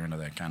guess, if you're into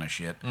that kind of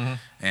shit. Mm-hmm.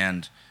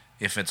 And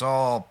if it's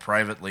all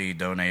privately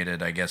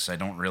donated, I guess I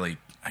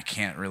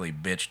can't really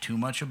bitch too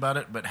much about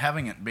it, but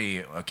having it be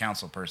a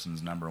council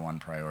person's number one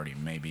priority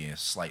may be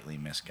slightly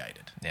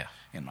misguided,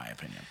 in my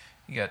opinion.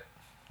 You got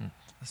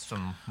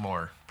some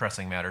more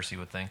pressing matters, you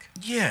would think.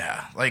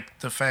 Yeah, like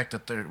the fact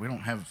that we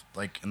don't have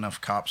enough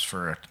cops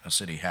for a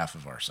city half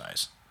of our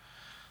size.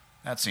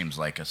 That seems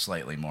like a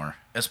slightly more,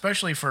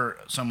 especially for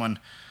someone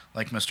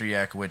like Mr.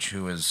 Yakovich,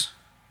 who is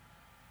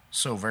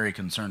so very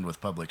concerned with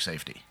public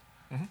safety.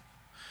 Mm-hmm.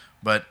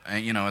 But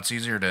it's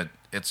easier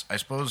I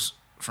suppose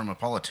from a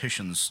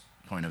politician's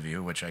point of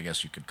view, which I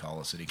guess you could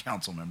call a city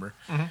council member,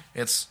 mm-hmm.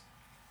 it's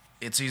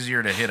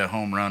easier to hit a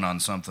home run on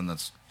something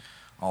that's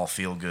all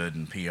feel good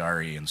and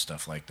PRE and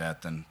stuff like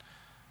that than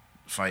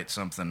fight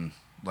something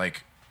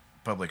like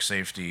public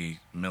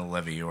safety mill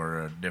levy or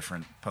a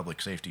different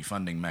public safety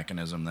funding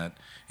mechanism that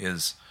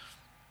is,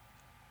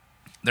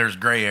 there's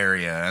gray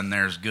area and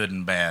there's good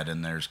and bad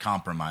and there's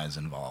compromise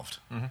involved.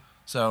 Mm-hmm.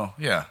 So,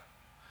 yeah.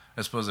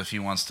 I suppose if he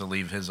wants to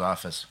leave his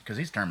office, because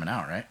he's terming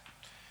out, right?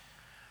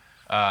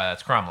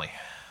 That's Cromley.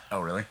 Oh,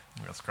 really?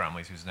 That's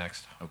Cromley's who's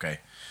next. Okay.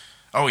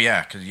 Oh,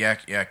 yeah, because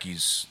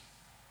Yaki's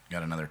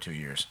got another 2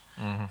 years.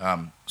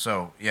 Mm-hmm.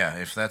 So, yeah,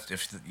 if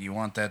you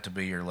want that to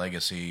be your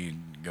legacy,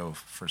 go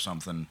for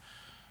something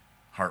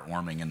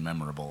heartwarming and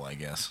memorable, I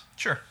guess.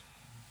 Sure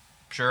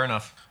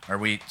enough.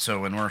 So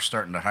when we're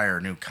starting to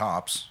hire new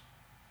cops,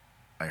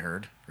 I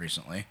heard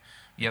recently.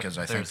 Yep, Because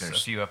I think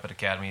there's a few up at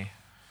Academy.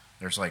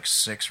 There's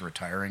 6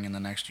 retiring in the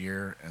next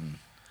year, and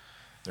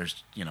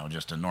there's,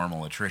 just a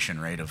normal attrition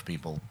rate of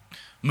people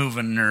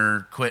moving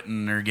or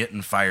quitting or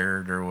getting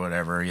fired or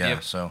whatever. Yeah,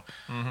 Yep. So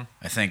Mm-hmm.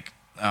 I think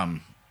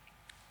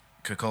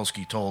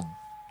Kukulski told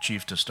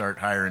Chief to start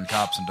hiring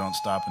cops and don't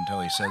stop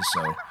until he says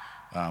so.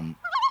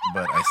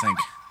 But I think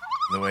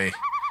the way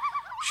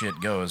shit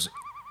goes,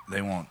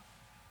 they'll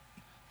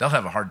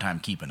have a hard time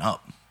keeping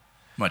up,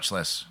 much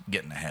less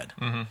getting ahead,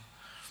 Mm-hmm.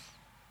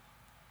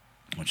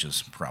 which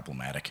is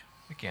problematic.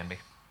 It can be.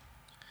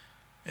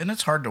 And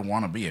it's hard to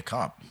want to be a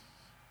cop,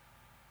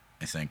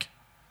 I think.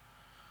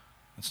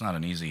 It's not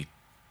an easy...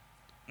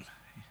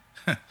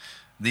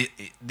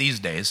 These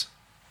days,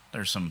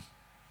 there's some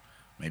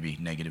maybe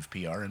negative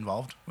PR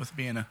involved with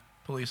being a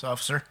police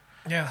officer.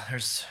 Yeah,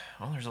 there's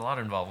a lot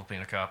involved with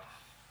being a cop.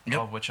 Yep.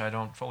 All of which I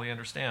don't fully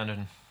understand,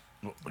 and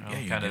Well,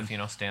 kind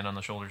of stand on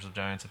the shoulders of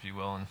giants, if you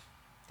will, and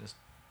just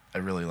I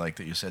really like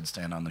that you said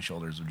stand on the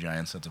shoulders of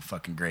giants. That's a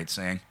fucking great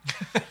saying.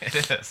 It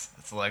is.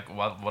 It's like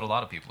what a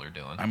lot of people are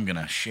doing. I'm going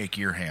to shake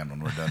your hand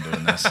when we're done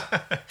doing this.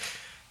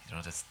 You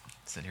don't just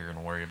sit here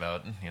and worry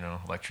about,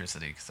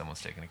 electricity because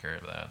someone's taking care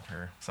of that,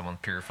 or someone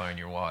purifying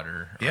your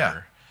water,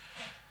 Yeah.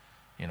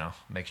 or,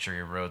 make sure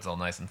your road's all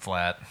nice and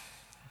flat,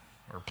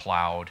 or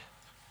plowed,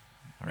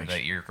 or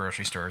that your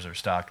grocery stores are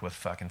stocked with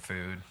fucking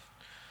food.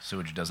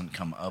 Sewage doesn't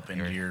come up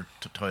into your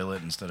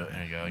toilet instead of...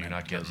 There you go. and You're then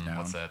not it goes getting, down.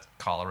 what's that,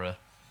 cholera,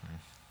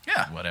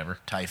 Yeah. whatever,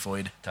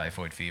 Typhoid.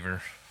 typhoid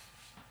fever.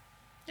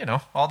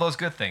 All those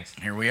good things.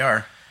 Here we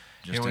are.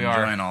 Just Here we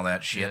enjoying are. all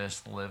that shit.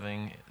 Just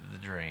living the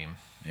dream.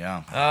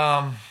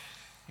 Yeah.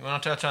 You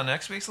want to touch on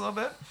next week's a little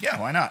bit? Yeah,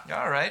 why not?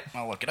 All right.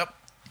 I'll look it up.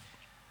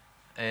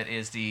 It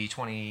is the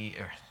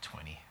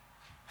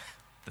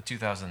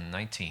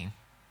 2019,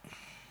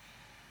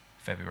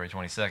 February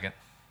 22nd.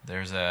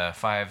 There's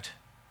 5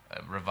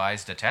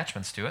 revised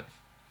attachments to it.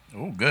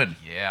 Oh, good.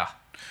 Yeah.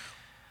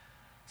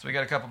 So we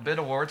got a couple bid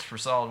awards for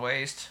solid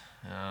waste.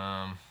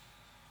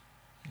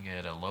 You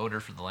get a loader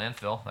for the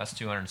landfill. That's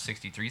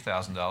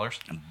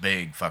 $263,000. A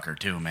big fucker,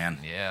 too, man.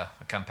 Yeah.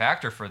 A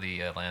compactor for the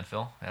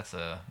landfill. That's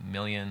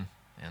 $1.1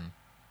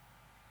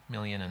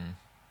 million,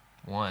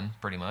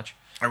 pretty much.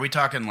 Are we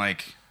talking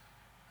like...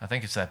 I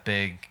think it's that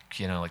big,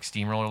 like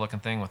steamroller looking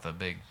thing with a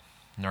big,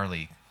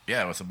 gnarly,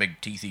 Yeah, with the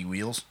big teethy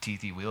wheels.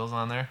 teethy wheels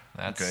on there.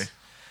 That's Okay.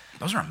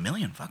 Those are $1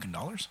 million fucking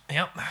dollars.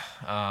 Yep.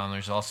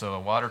 There's also a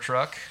water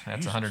truck.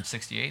 That's Jesus.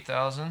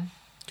 $168,000.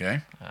 Okay.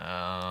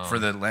 For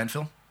the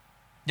landfill?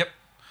 Yep.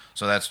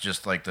 So that's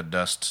just like the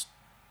dust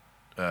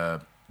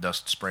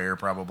sprayer,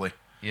 probably.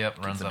 Yep.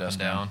 Keep Runs the up and dust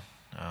down.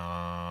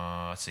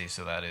 Let's see.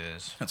 So that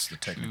is That's the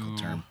technical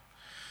 2, term.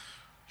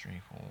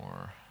 3,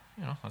 4.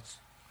 That's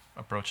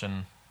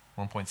approaching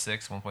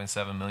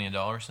 $1.7 million,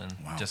 and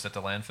Wow. just at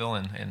the landfill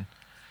and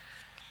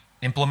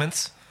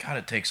implements. God,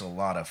 it takes a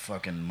lot of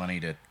fucking money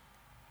to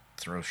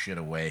throw shit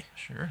away.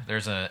 Sure.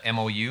 There's a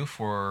MOU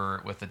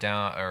with the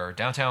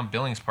Downtown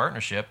Billings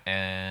Partnership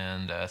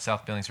and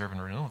South Billings Urban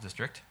Renewal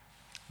District,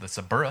 the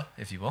Sabura,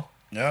 if you will.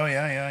 Oh,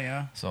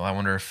 yeah. So I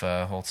wonder if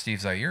old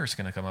Steve Zaire is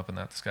going to come up in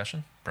that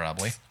discussion.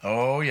 Probably.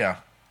 Oh, yeah.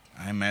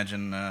 I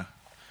imagine our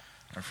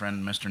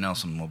friend Mr.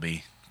 Nelson will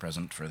be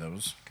present for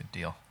those. Good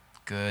deal.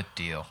 Good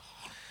deal.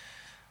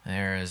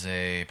 There is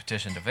a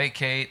petition to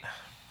vacate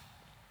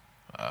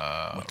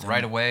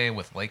right away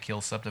with Lake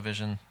Hill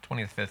Subdivision,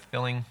 25th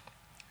Billing.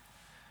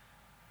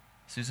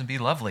 Susan B.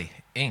 Lovely,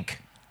 Inc.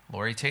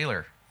 Lori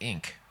Taylor,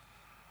 Inc.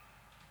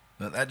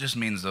 That just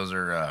means those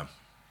are...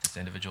 Just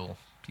individual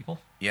people.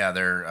 Yeah,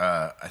 they're.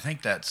 I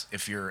think that's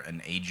if you're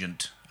an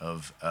agent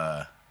of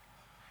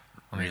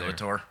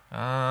realtor.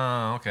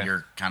 Oh, okay.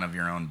 You're kind of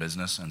your own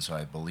business, and so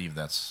I believe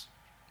that's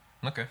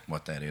Okay.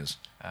 what that is.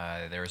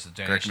 There was a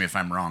donation. Correct me if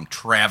I'm wrong,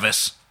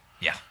 Travis.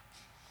 Yeah.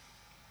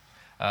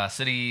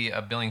 City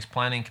of Billings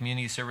Planning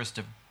Community Service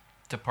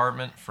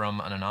Department from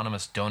an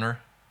anonymous donor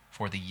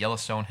for the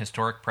Yellowstone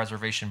Historic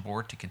Preservation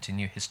Board to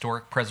continue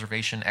historic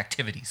preservation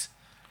activities.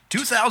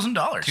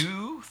 $2,000.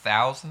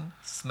 2,000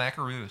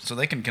 smackaroos. So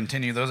they can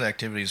continue those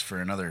activities for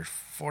another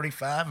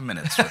 45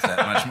 minutes with that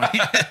much money.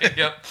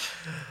 Yep.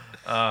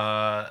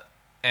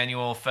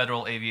 Annual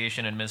Federal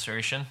Aviation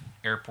Administration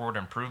Airport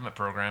Improvement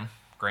Program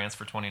grants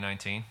for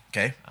 2019.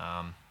 Okay.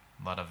 A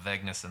lot of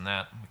vagueness in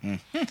that.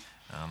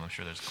 I'm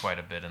sure there's quite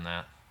a bit in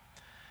that.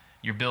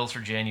 Your bills for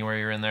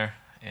January are in there,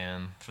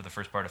 and for the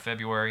first part of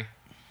February.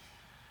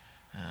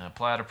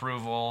 Plat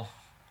approval.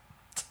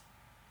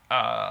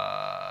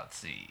 Let's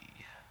see.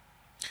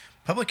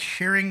 Public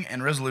hearing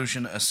and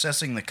resolution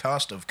assessing the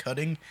cost of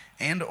cutting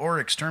and or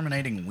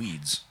exterminating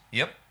weeds.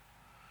 Yep.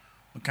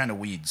 What kind of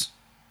weeds?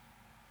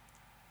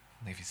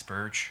 Leafy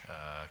spurge,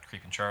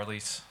 creeping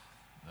charlies,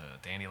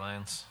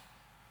 dandelions,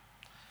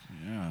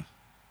 Yeah.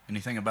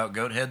 Anything about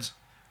goat heads?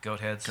 goat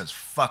heads. Because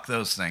fuck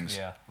those things.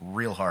 Yeah.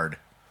 Real hard.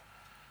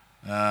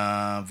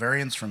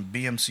 Variance from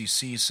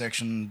BMCC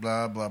section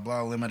blah blah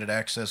blah, limited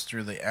access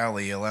through the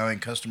alley, allowing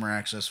customer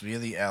access via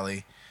the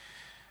alley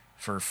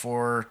for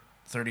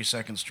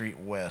 432nd Street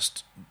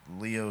West.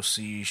 Leo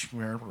C.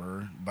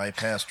 Schmerber,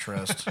 Bypass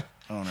Trust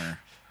owner.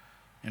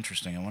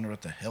 Interesting. I wonder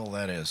what the hell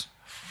that is.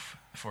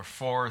 For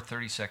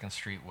 432nd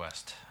Street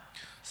West.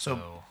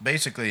 So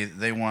basically,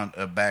 they want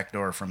a back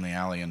door from the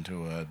alley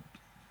into a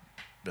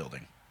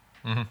building.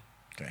 Mm-hmm.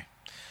 Okay.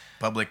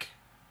 Public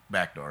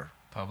back door.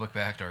 Public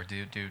back door,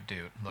 dude.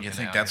 You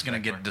think that's going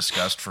to get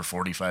discussed for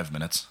 45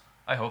 minutes?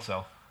 I hope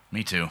so.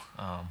 Me too.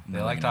 They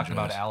really like gonna talking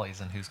enjoy about this.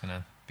 alleys and who's going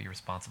to be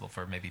responsible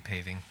for maybe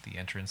paving the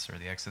entrance or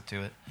the exit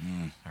to it,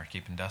 or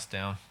keeping dust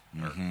down,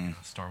 or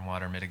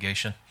stormwater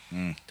mitigation.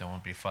 Don't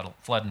want to be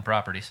flooding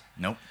properties.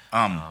 Nope.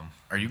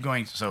 Are you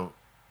going? So,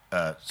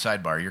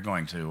 sidebar. You're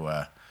going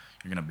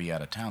to be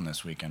out of town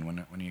this weekend. When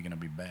are you going to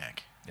be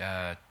back?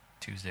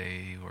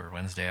 Tuesday or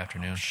Wednesday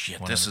afternoon. Shit,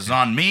 One this of is the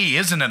on me,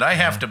 isn't it? I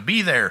have to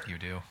be there. two. You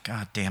do.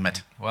 God damn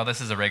it. Well,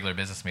 this is a regular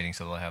business meeting,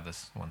 so they'll have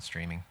this one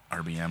streaming.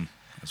 RBM,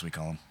 as we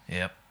call them.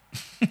 Yep.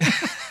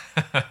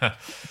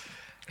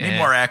 Need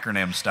more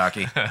acronyms,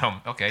 Stocky.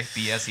 Okay,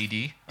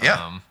 BSED.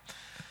 Yeah.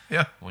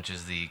 Yeah. which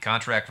is the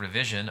contract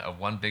revision of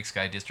One Big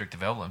Sky District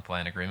Development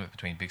Plan agreement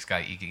between Big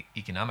Sky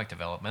Economic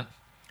Development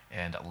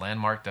and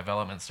Landmark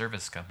Development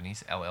Service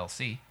Companies,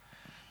 LLC.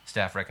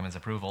 Staff recommends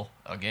approval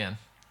again.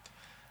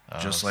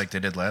 Just like they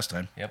did last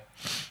time. Yep.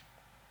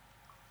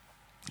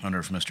 I wonder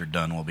if Mr.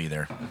 Dunn will be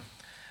there.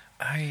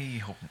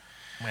 I hope.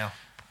 Well,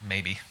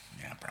 maybe.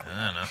 Yeah, probably.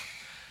 I don't know.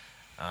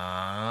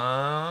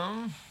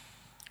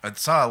 I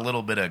saw a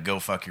little bit of go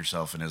fuck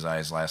yourself in his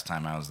eyes last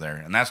time I was there.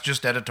 And that's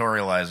just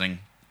editorializing.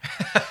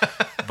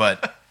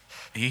 But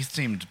he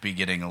seemed to be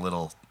getting a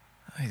little...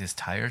 He's just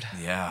tired.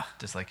 Yeah.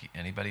 Just like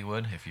anybody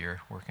would if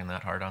you're working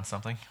that hard on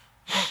something.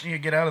 You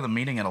get out of the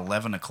meeting at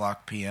 11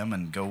 o'clock p.m.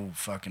 and go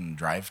fucking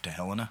drive to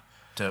Helena.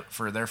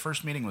 For their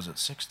first meeting was at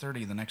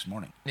 6:30 the next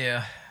morning.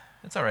 Yeah.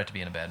 It's all right to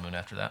be in a bad mood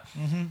after that.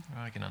 Mm-hmm.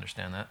 I can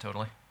understand that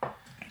totally.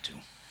 Me too.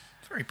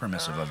 Very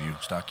permissive of you,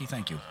 Stocky.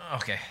 Thank you.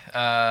 Okay.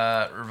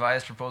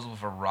 Revised proposal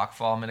for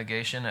rockfall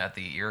mitigation at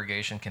the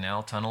Irrigation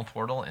Canal Tunnel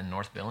Portal in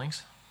North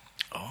Billings.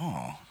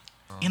 Oh.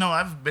 You know,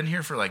 I've been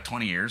here for like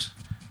 20 years,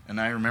 and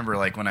I remember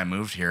like when I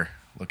moved here,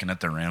 looking at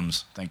the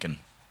rims, thinking,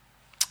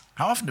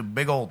 how often do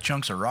big old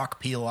chunks of rock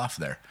peel off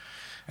there?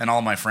 And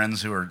all my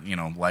friends who are, you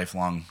know,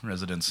 lifelong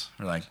residents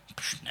are like,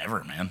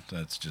 never, man.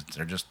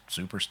 They're just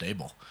super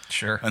stable.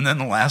 Sure. And then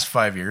the last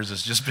 5 years,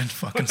 it's just been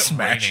fucking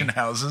smashing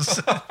houses.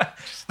 Well,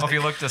 if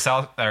you look to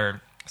South or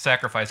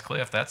Sacrifice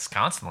Cliff, that's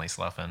constantly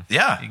sloughing.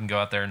 Yeah. You can go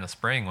out there in the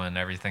spring when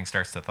everything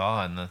starts to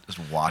thaw and Just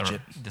watch it.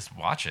 Just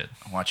watch it.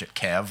 Watch it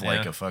calve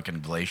like Yeah. a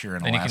fucking glacier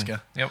in And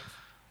Alaska. yep.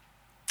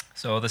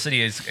 So the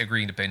city is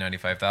agreeing to pay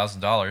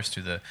 $95,000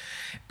 to the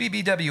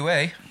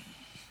BBWA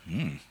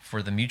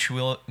for the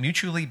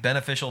mutually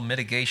beneficial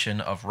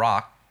mitigation of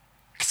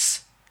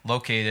rocks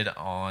located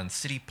on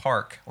city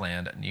park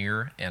land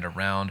near and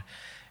around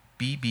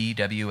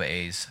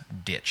BBWA's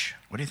ditch.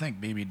 What do you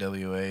think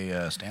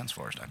BBWA stands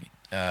for, Stocky?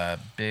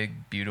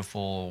 Big,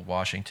 beautiful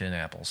Washington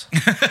apples.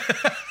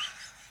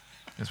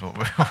 Is what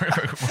we're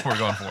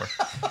going for.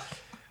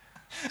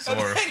 So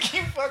I think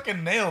you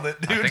fucking nailed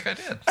it, dude. I think I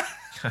did.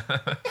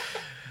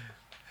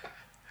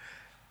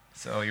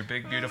 So your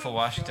big, beautiful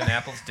Washington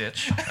apples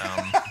ditch.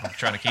 I'm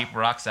trying to keep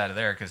rocks out of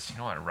there because you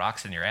don't want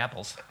rocks in your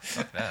apples.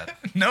 Fuck that.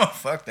 No,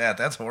 fuck that.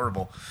 That's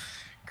horrible.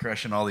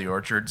 Crushing all the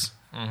orchards.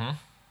 Mm-hmm.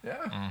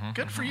 Yeah.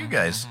 Good for you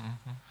guys.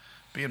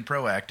 Being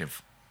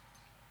proactive.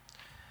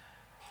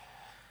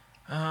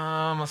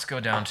 Let's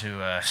go down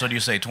to... So do you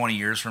say 20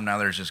 years from now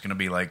there's just going to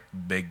be like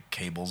big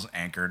cables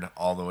anchored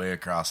all the way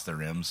across the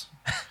rims?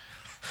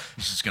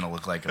 It's just going to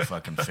look like a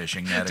fucking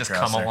fishing net just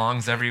across there.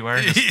 come-alongs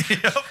everywhere. Just,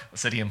 Yep. a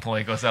city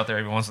employee goes out there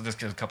every once in a while, just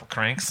gives a couple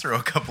cranks. Throw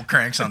a couple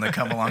cranks on the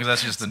come-alongs.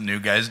 That's just the new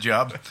guy's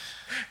job.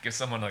 Give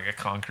someone like a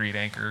concrete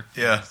anchor.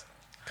 Yeah. Just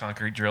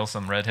concrete drill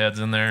some redheads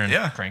in there and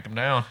Yeah. crank them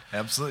down.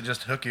 Absolutely.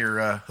 Just hook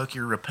your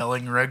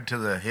rappelling rig to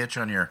the hitch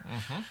on your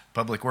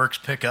Public Works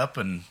pickup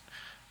and...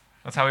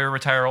 That's how we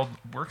retire old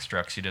works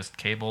trucks. You just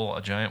cable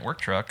a giant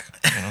work truck,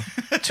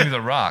 to the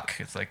rock.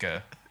 It's like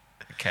a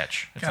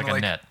catch. It's Kinda like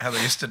a net. how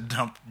they used to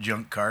dump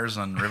junk cars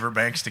on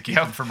riverbanks to keep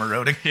Yep. them from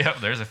eroding.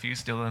 Yep, there's a few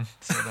still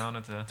down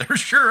at the There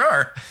sure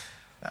are.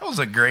 That was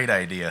a great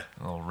idea.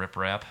 little rip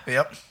rap.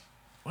 Yep.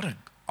 What a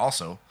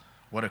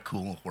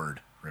cool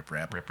word, rip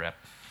rap. Rip rap.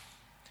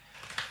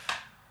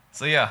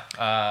 So yeah,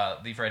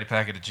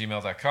 thefridaypacket at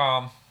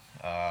gmail.com.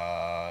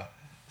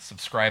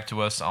 Subscribe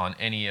to us on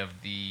any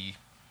of the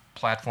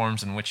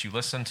platforms in which you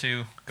listen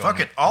to. Fuck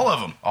it, all of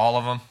them. All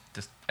of them,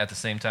 just at the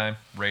same time.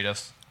 Rate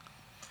us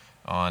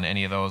on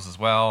any of those as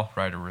well.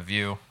 Write a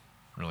review.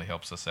 Really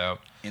helps us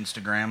out.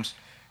 Instagrams.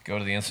 Go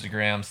to the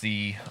Instagrams,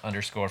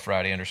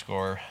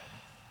 _Friday_packet,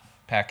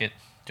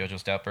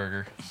 Jojo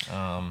Stoutburger.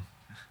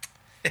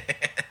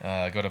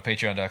 Go to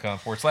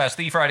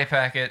patreon.com/The Friday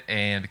Packet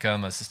and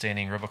become a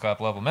sustaining RoboCop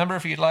level member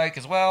if you'd like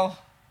as well.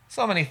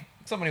 So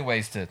many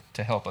ways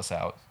to help us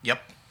out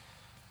Yep.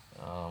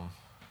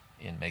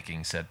 in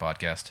making said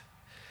podcast.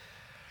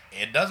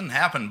 It doesn't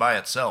happen by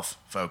itself,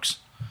 folks.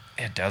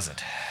 It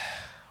doesn't.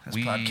 This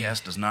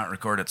podcast does not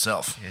record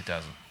itself. It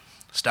doesn't.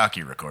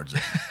 Stocky records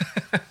it.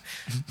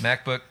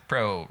 MacBook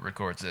Pro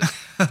records it.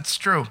 That's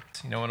true.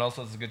 You know what else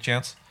has a good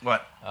chance?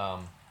 What?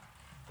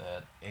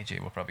 That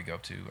AJ will probably go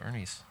up to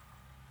Ernie's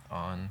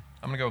on...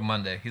 I'm going to go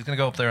Monday. He's going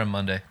to go up there on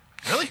Monday.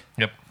 Really?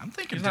 Yep. I'm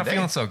thinking He's not today.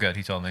 feeling so good,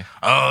 he told me.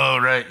 Oh,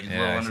 right. He's a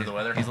little under the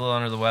weather. He's a little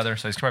under the weather,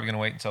 so he's probably going to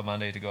wait until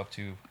Monday to go up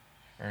to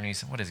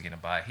Ernie's. What is he going to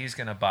buy? He's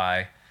going to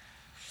buy...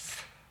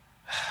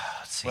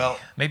 Let's see. Well-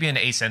 maybe an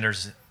Ace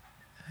Enders.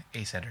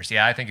 Ace Enders.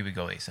 Yeah, I think it would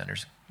go Ace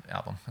Enders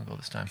album. I'll go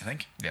this time. You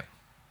think? Yep.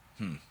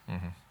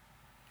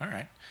 All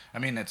right. I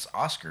mean, it's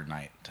Oscar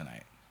night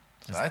tonight.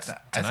 So Is I it think,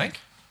 tonight?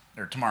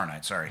 or tomorrow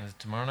night, sorry. Is it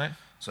tomorrow night?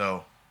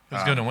 So...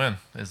 Who's going to win?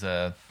 Is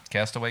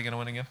Castaway going to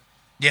win again?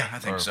 Yeah, I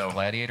think Or so.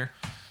 Gladiator?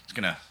 It's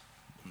going to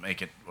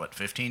make it,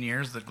 15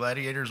 years that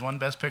Gladiators won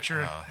Best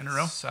Picture in a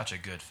row? Such a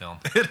good film.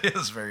 It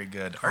is very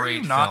good. Are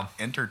Great you not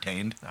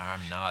entertained?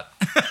 I'm not.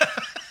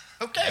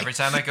 Okay. Every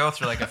time I go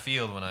through like a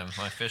field when I'm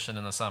fishing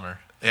in the summer,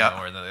 Yeah.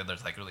 where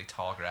there's like really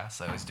tall grass,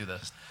 I always do the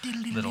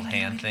little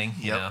hand thing.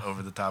 You know?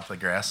 Over the top of the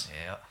grass.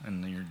 Yeah.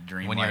 And your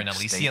dream. When you're in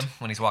Elysium,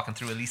 when he's walking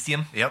through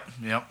Elysium. Yep.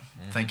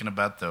 Thinking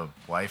about the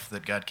wife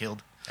that got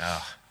killed.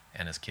 Oh,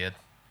 and his kid.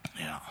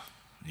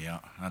 Yeah.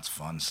 That's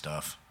fun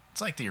stuff.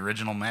 It's like the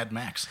original Mad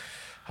Max.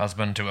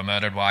 Husband to a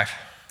murdered wife.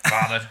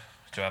 Father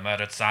to a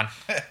murdered son.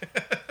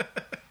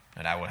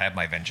 And I will have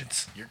my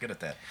vengeance. You're good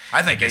at that.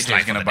 I think Biggest AJ's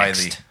life going to of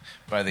the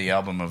buy the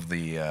album of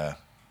the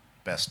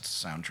best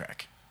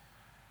soundtrack.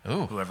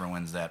 Ooh. Whoever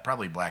wins that.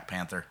 Probably Black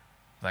Panther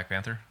Black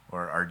Panther?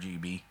 or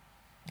RGB.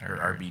 Or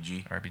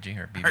RBG. RBG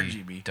or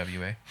RGB.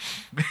 BBWA.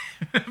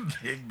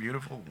 Big,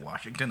 beautiful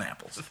Washington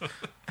apples.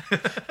 All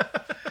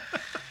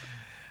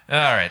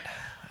right.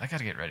 I got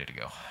to get ready to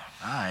go.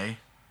 I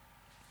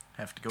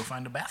have to go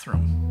find a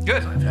bathroom.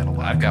 Good. I've had a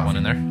lot I've of got coffee. one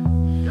in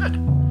there.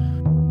 Good.